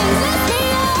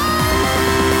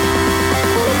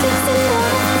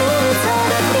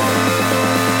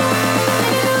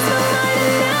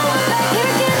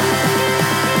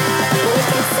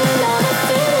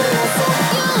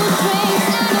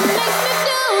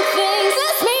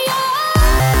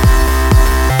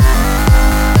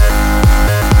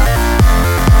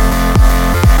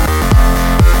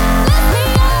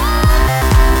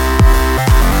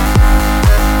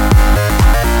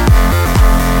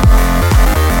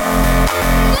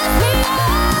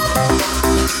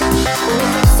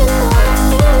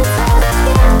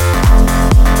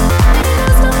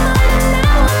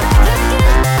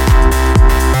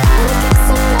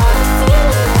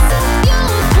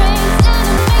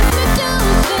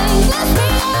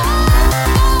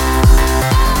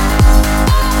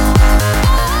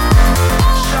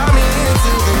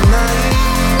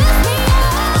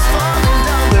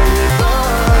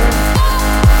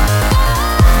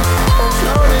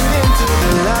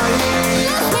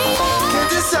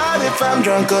I'm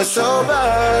drunk or sober.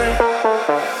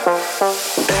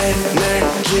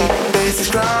 Energy, bass is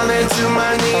crawling to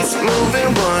my knees.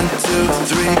 Moving 1, 2,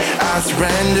 3. I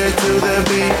surrender to the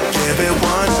beat. Give it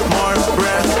one more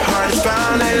breath. Heart is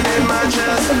pounding in my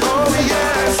chest. Oh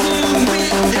yes,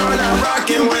 you're not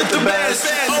rocking with the best.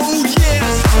 Oh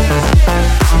yes.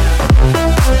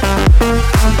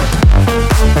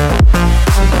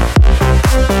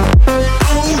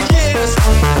 Oh yes,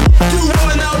 you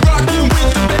are now rocking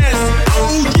with the best.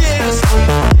 Oh yes,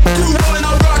 you are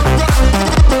now rock.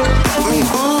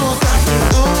 Ooh, got me,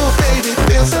 ooh, baby,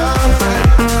 feels alright.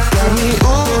 Got me,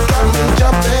 ooh, got me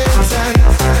jumping tight.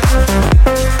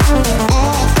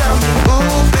 Ooh, got me,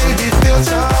 ooh, baby, feels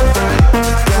alright.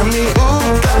 Got me,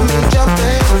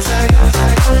 jumping tight.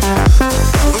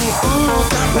 Ooh,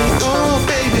 got me, ooh,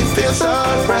 baby, feels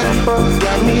alright.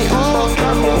 Got me,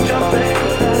 jumping tight.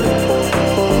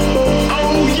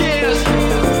 Oh yes,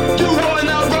 you are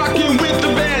now rocking with the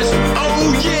best.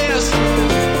 Oh yes,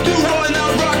 you are now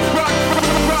rock.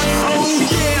 Oh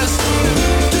yes,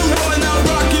 you are now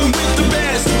rocking with the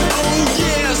best. Oh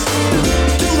yes,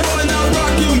 you are now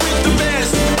rocking with the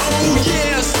best. Oh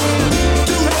yes,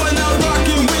 you are now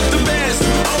rocking with the best.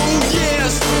 Oh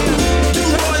yes, you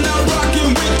are now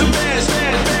rocking with the best.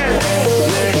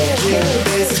 Energy,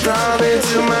 bass is crawling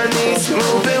to my knees.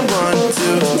 Moving 1,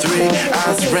 2, 3.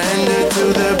 I surrender to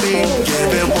the beat.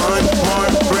 Give it one more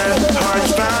breath.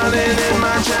 Heart's pounding in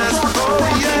my chest. Oh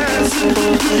yes,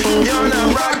 you're now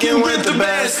rocking with the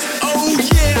best. Oh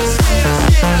yes,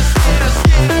 yes.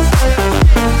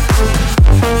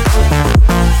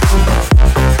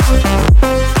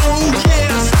 Oh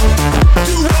yes,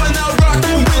 you are now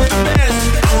rocking with the best.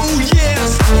 Oh yes,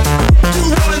 you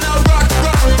are now rock.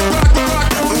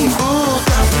 Ooh,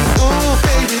 got me, ooh,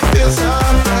 baby, feels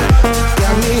alright.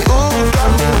 Got me,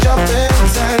 jumping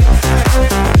tight.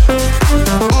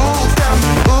 Ooh, got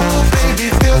me, ooh, baby,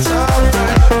 feels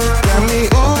alright. Got me,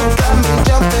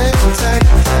 jumping tight.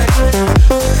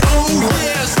 Oh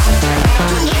yes.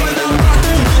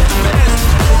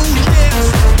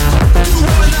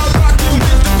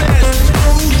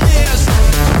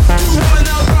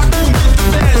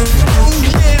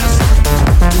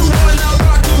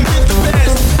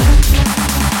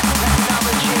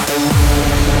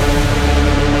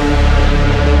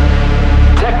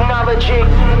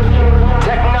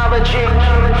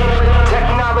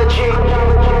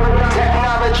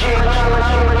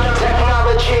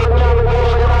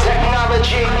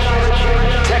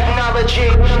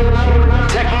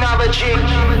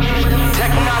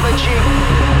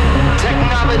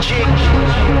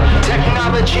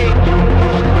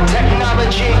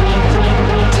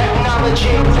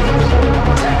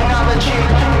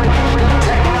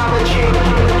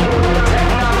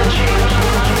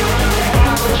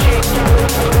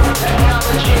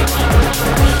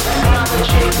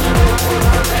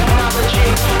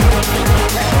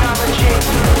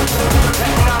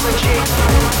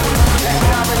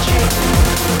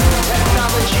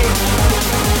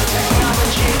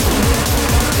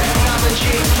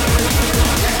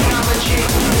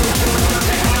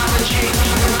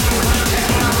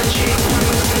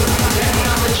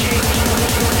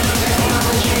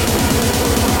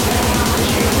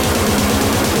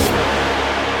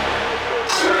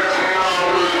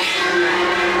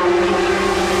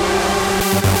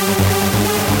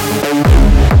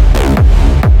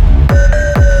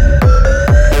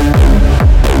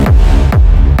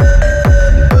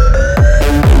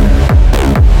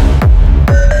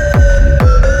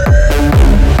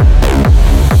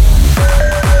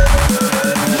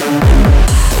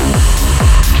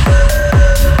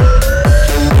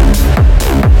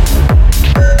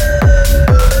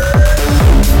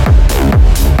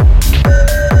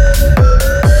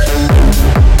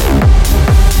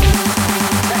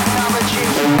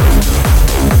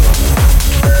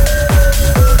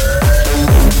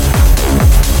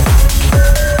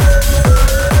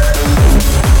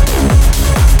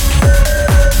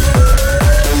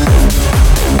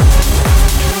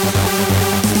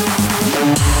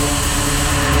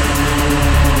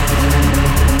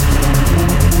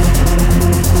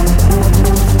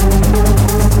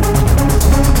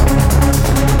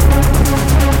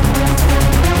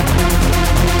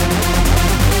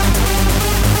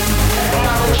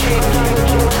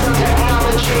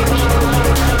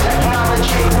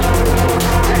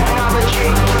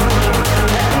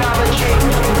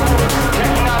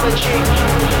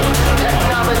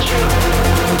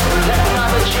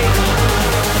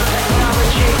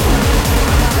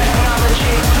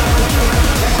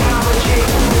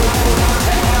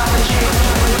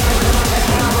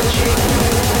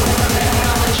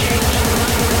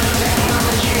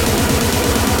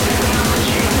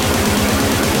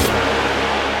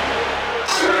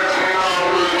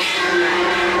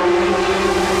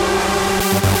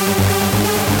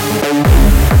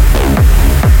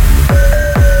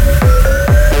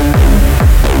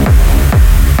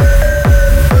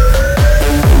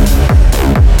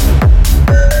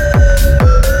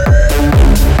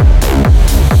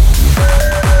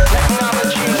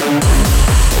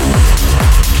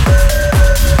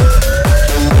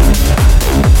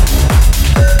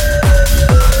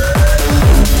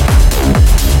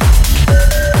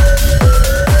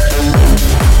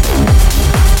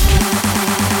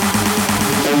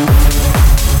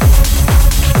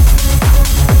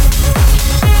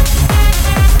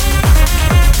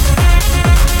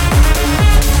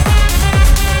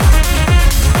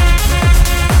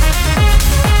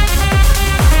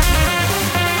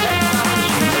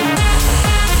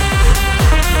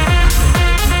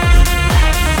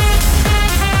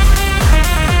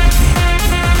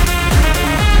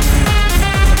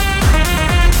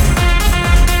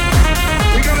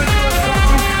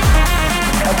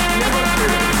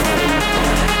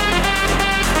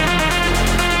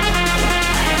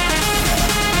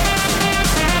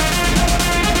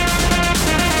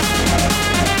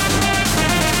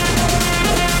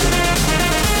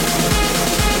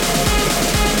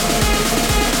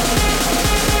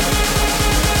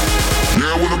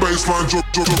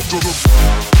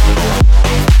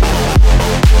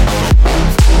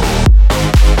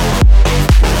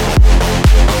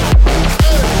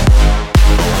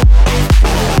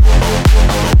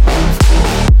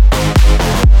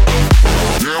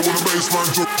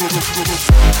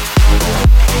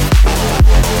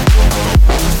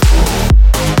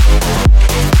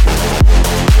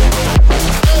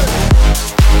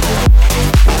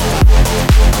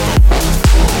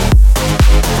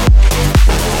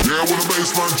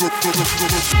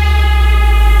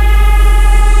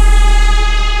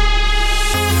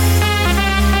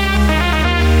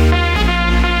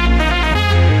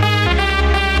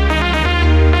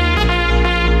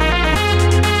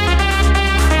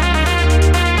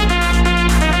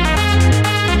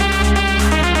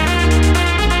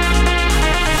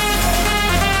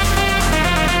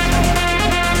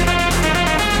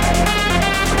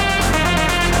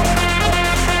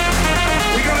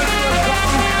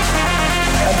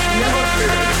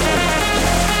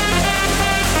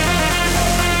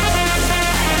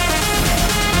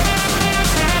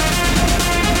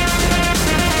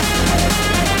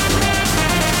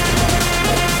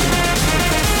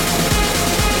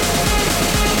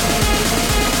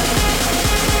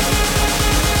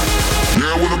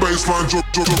 baseline drop.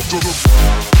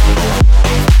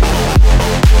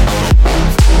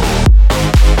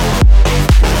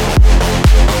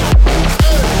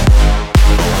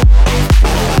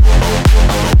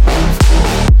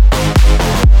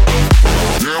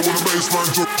 Yeah, when the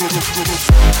baseline drop.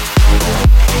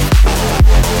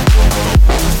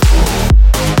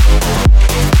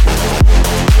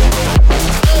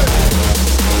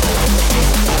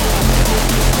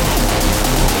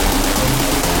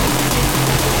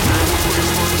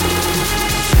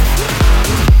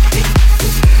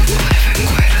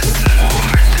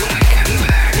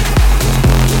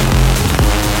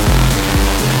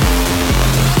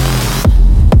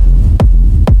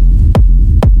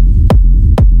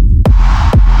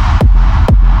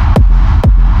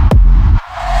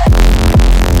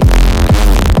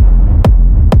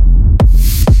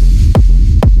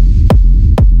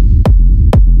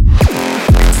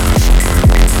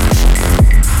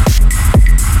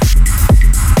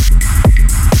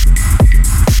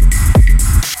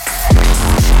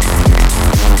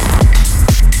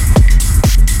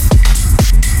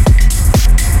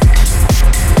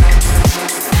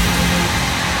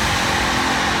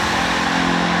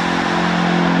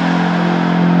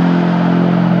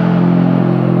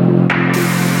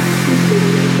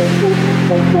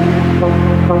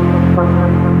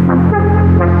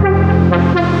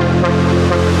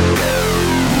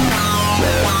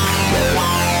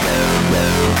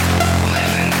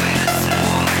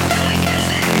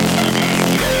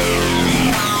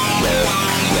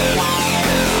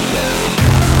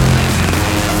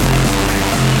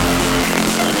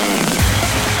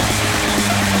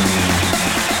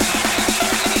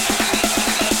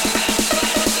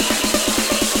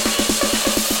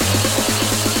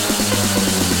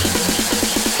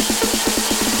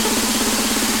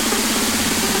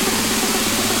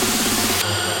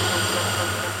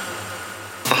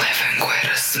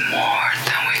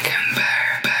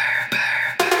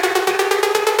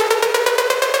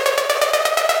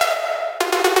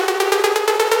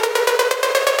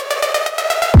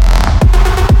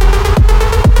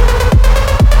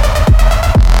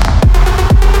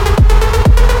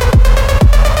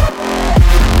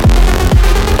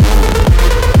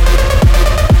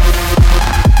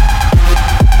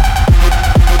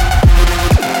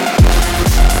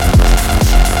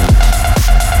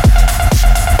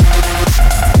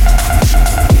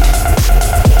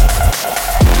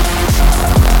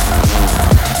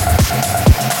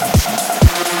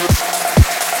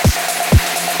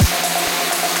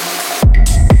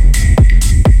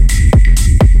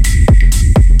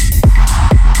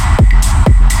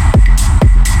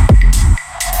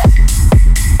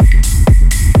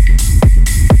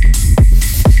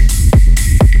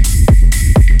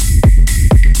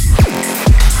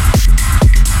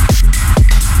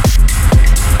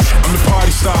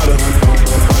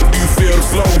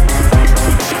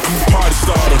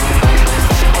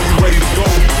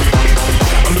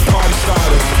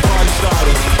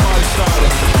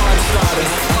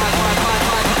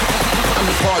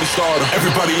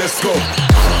 Everybody, let's go.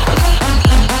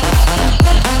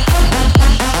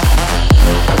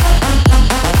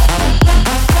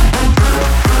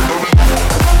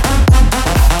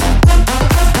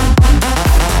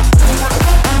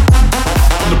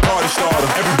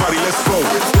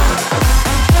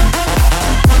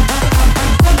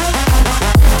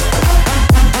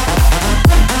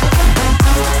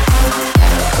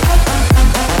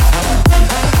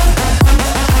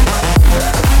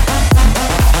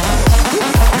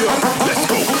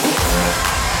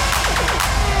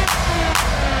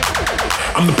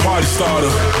 I'm the party starter.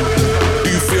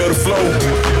 Do you feel the flow?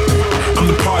 I'm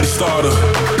the party starter.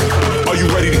 Are you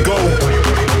ready to go?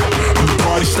 I'm the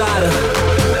party starter.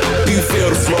 Do you feel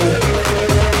the flow?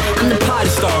 I'm the party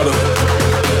starter.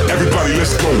 Everybody,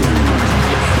 let's go.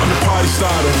 I'm the party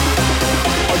starter.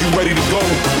 Are you ready to go?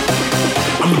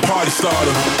 I'm the party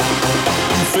starter.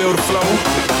 You feel the flow?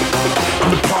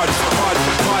 I'm the party starter.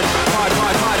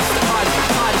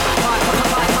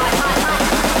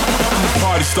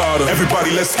 Party starter.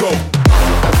 Everybody, let's go.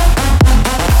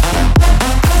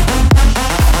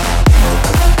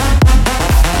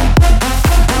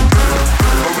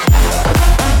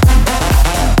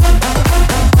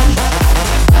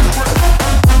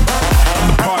 I'm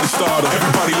the party starter.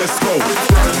 Everybody, let's go.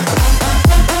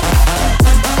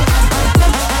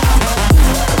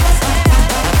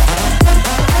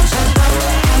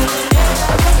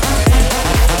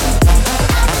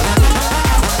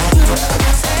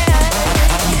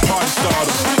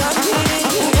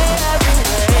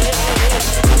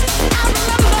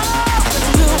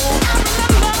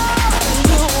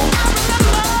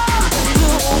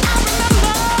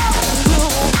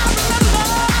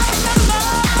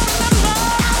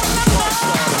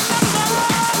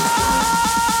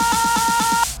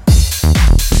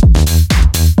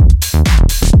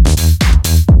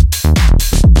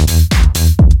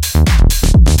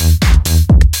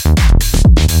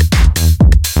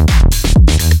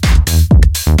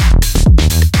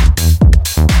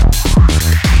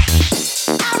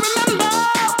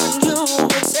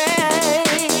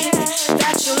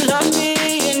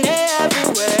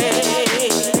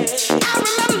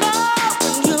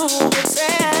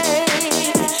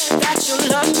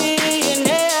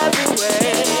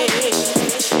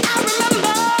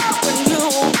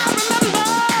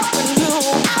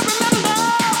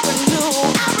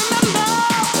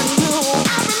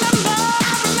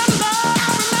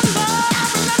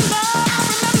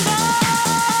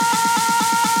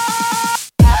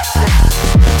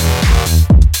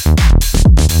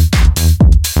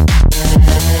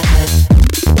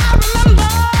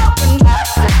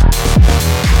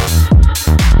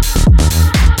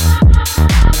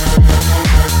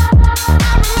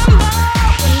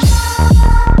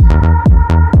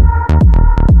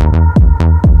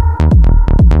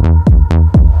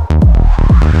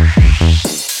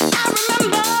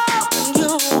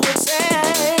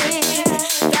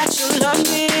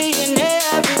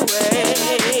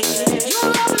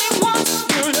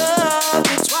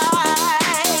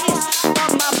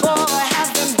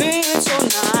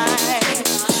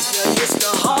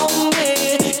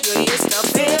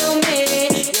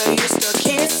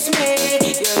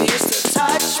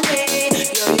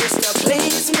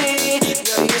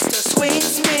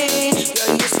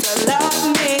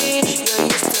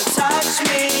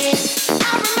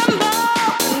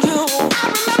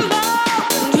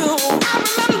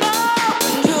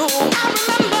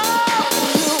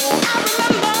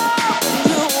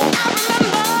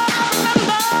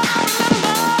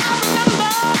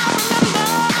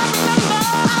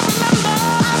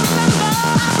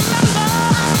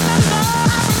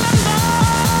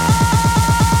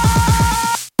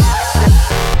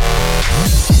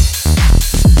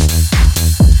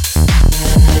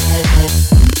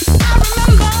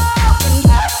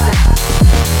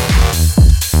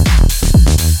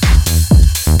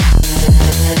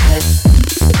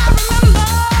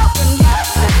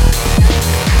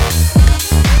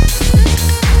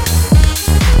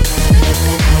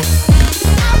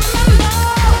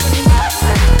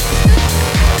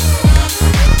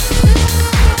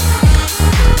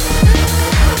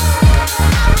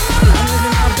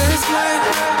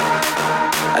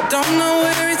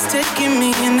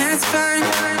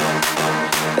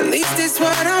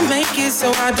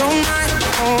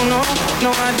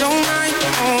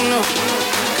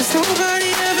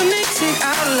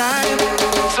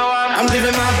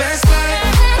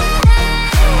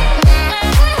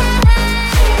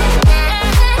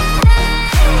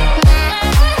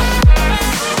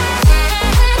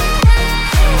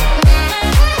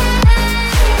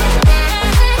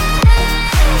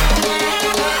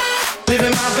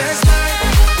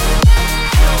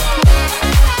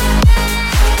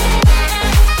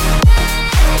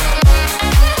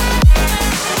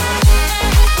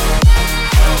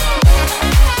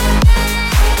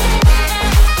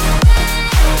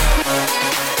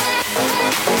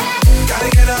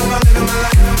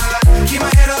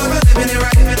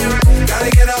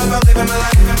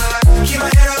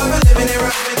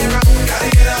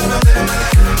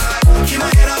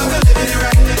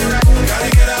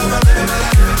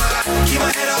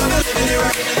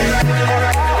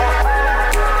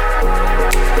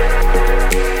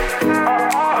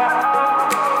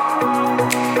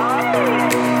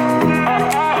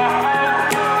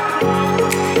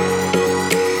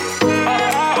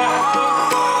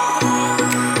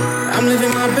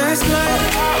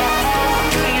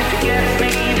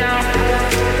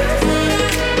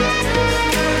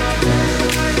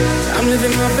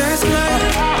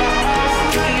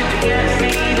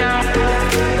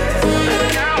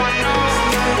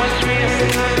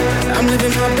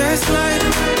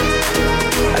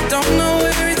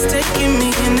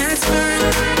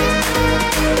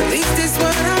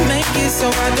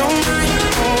 I don't mind,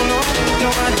 oh no. No,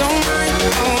 I don't mind,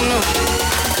 oh no.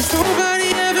 'Cause nobody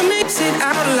ever makes it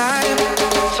out alive.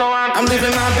 So I'm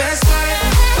living my best life.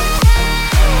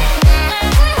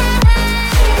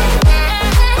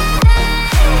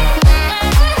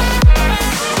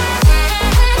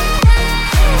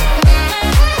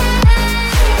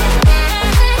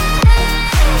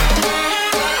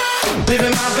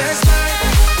 Living my best life.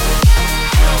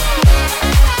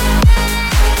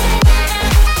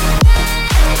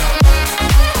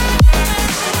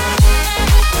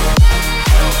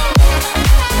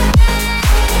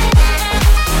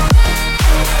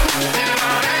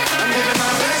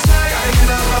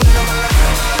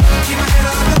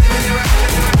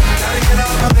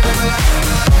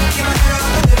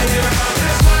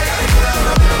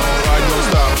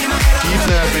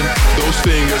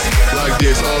 Fingers like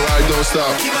this, alright, don't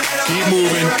stop. Keep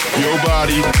moving your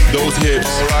body, those hips,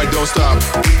 alright, don't stop.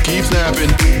 Keep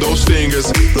snapping those fingers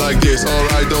like this,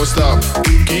 alright, don't stop.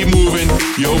 Keep moving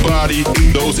your body,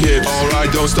 those hips,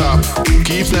 alright, don't stop.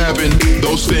 Keep snapping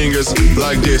those fingers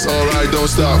like this, alright, don't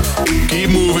stop. Keep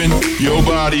moving your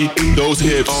body, those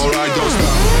hips, alright, don't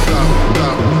stop. Stop,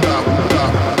 stop, stop,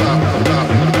 stop, stop, stop,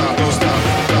 stop, don't stop.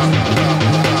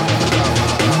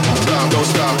 Stop, don't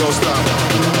stop, don't stop.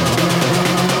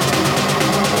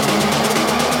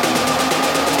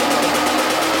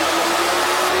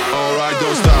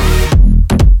 Don't stop.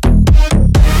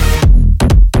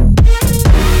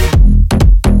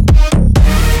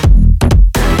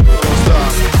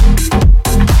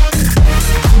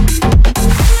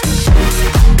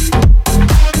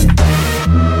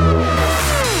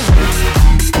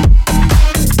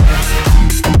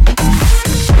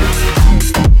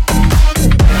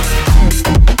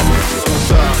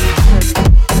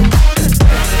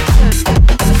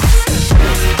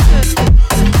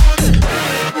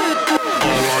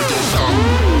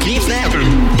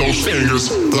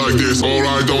 Like this,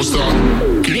 alright, don't stop.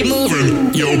 Keep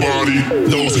moving your body,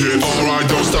 those hips, alright,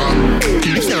 don't stop.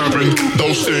 Keep snapping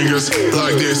those fingers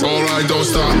like this, alright, don't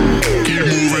stop. Keep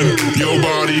moving your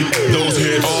body, those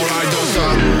hips, alright, don't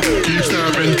stop. Keep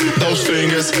snapping those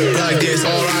fingers like this,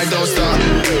 alright, don't stop.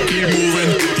 Keep moving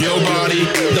your body,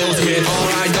 those hips,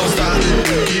 alright, don't stop.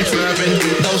 Keep snapping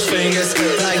those fingers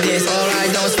like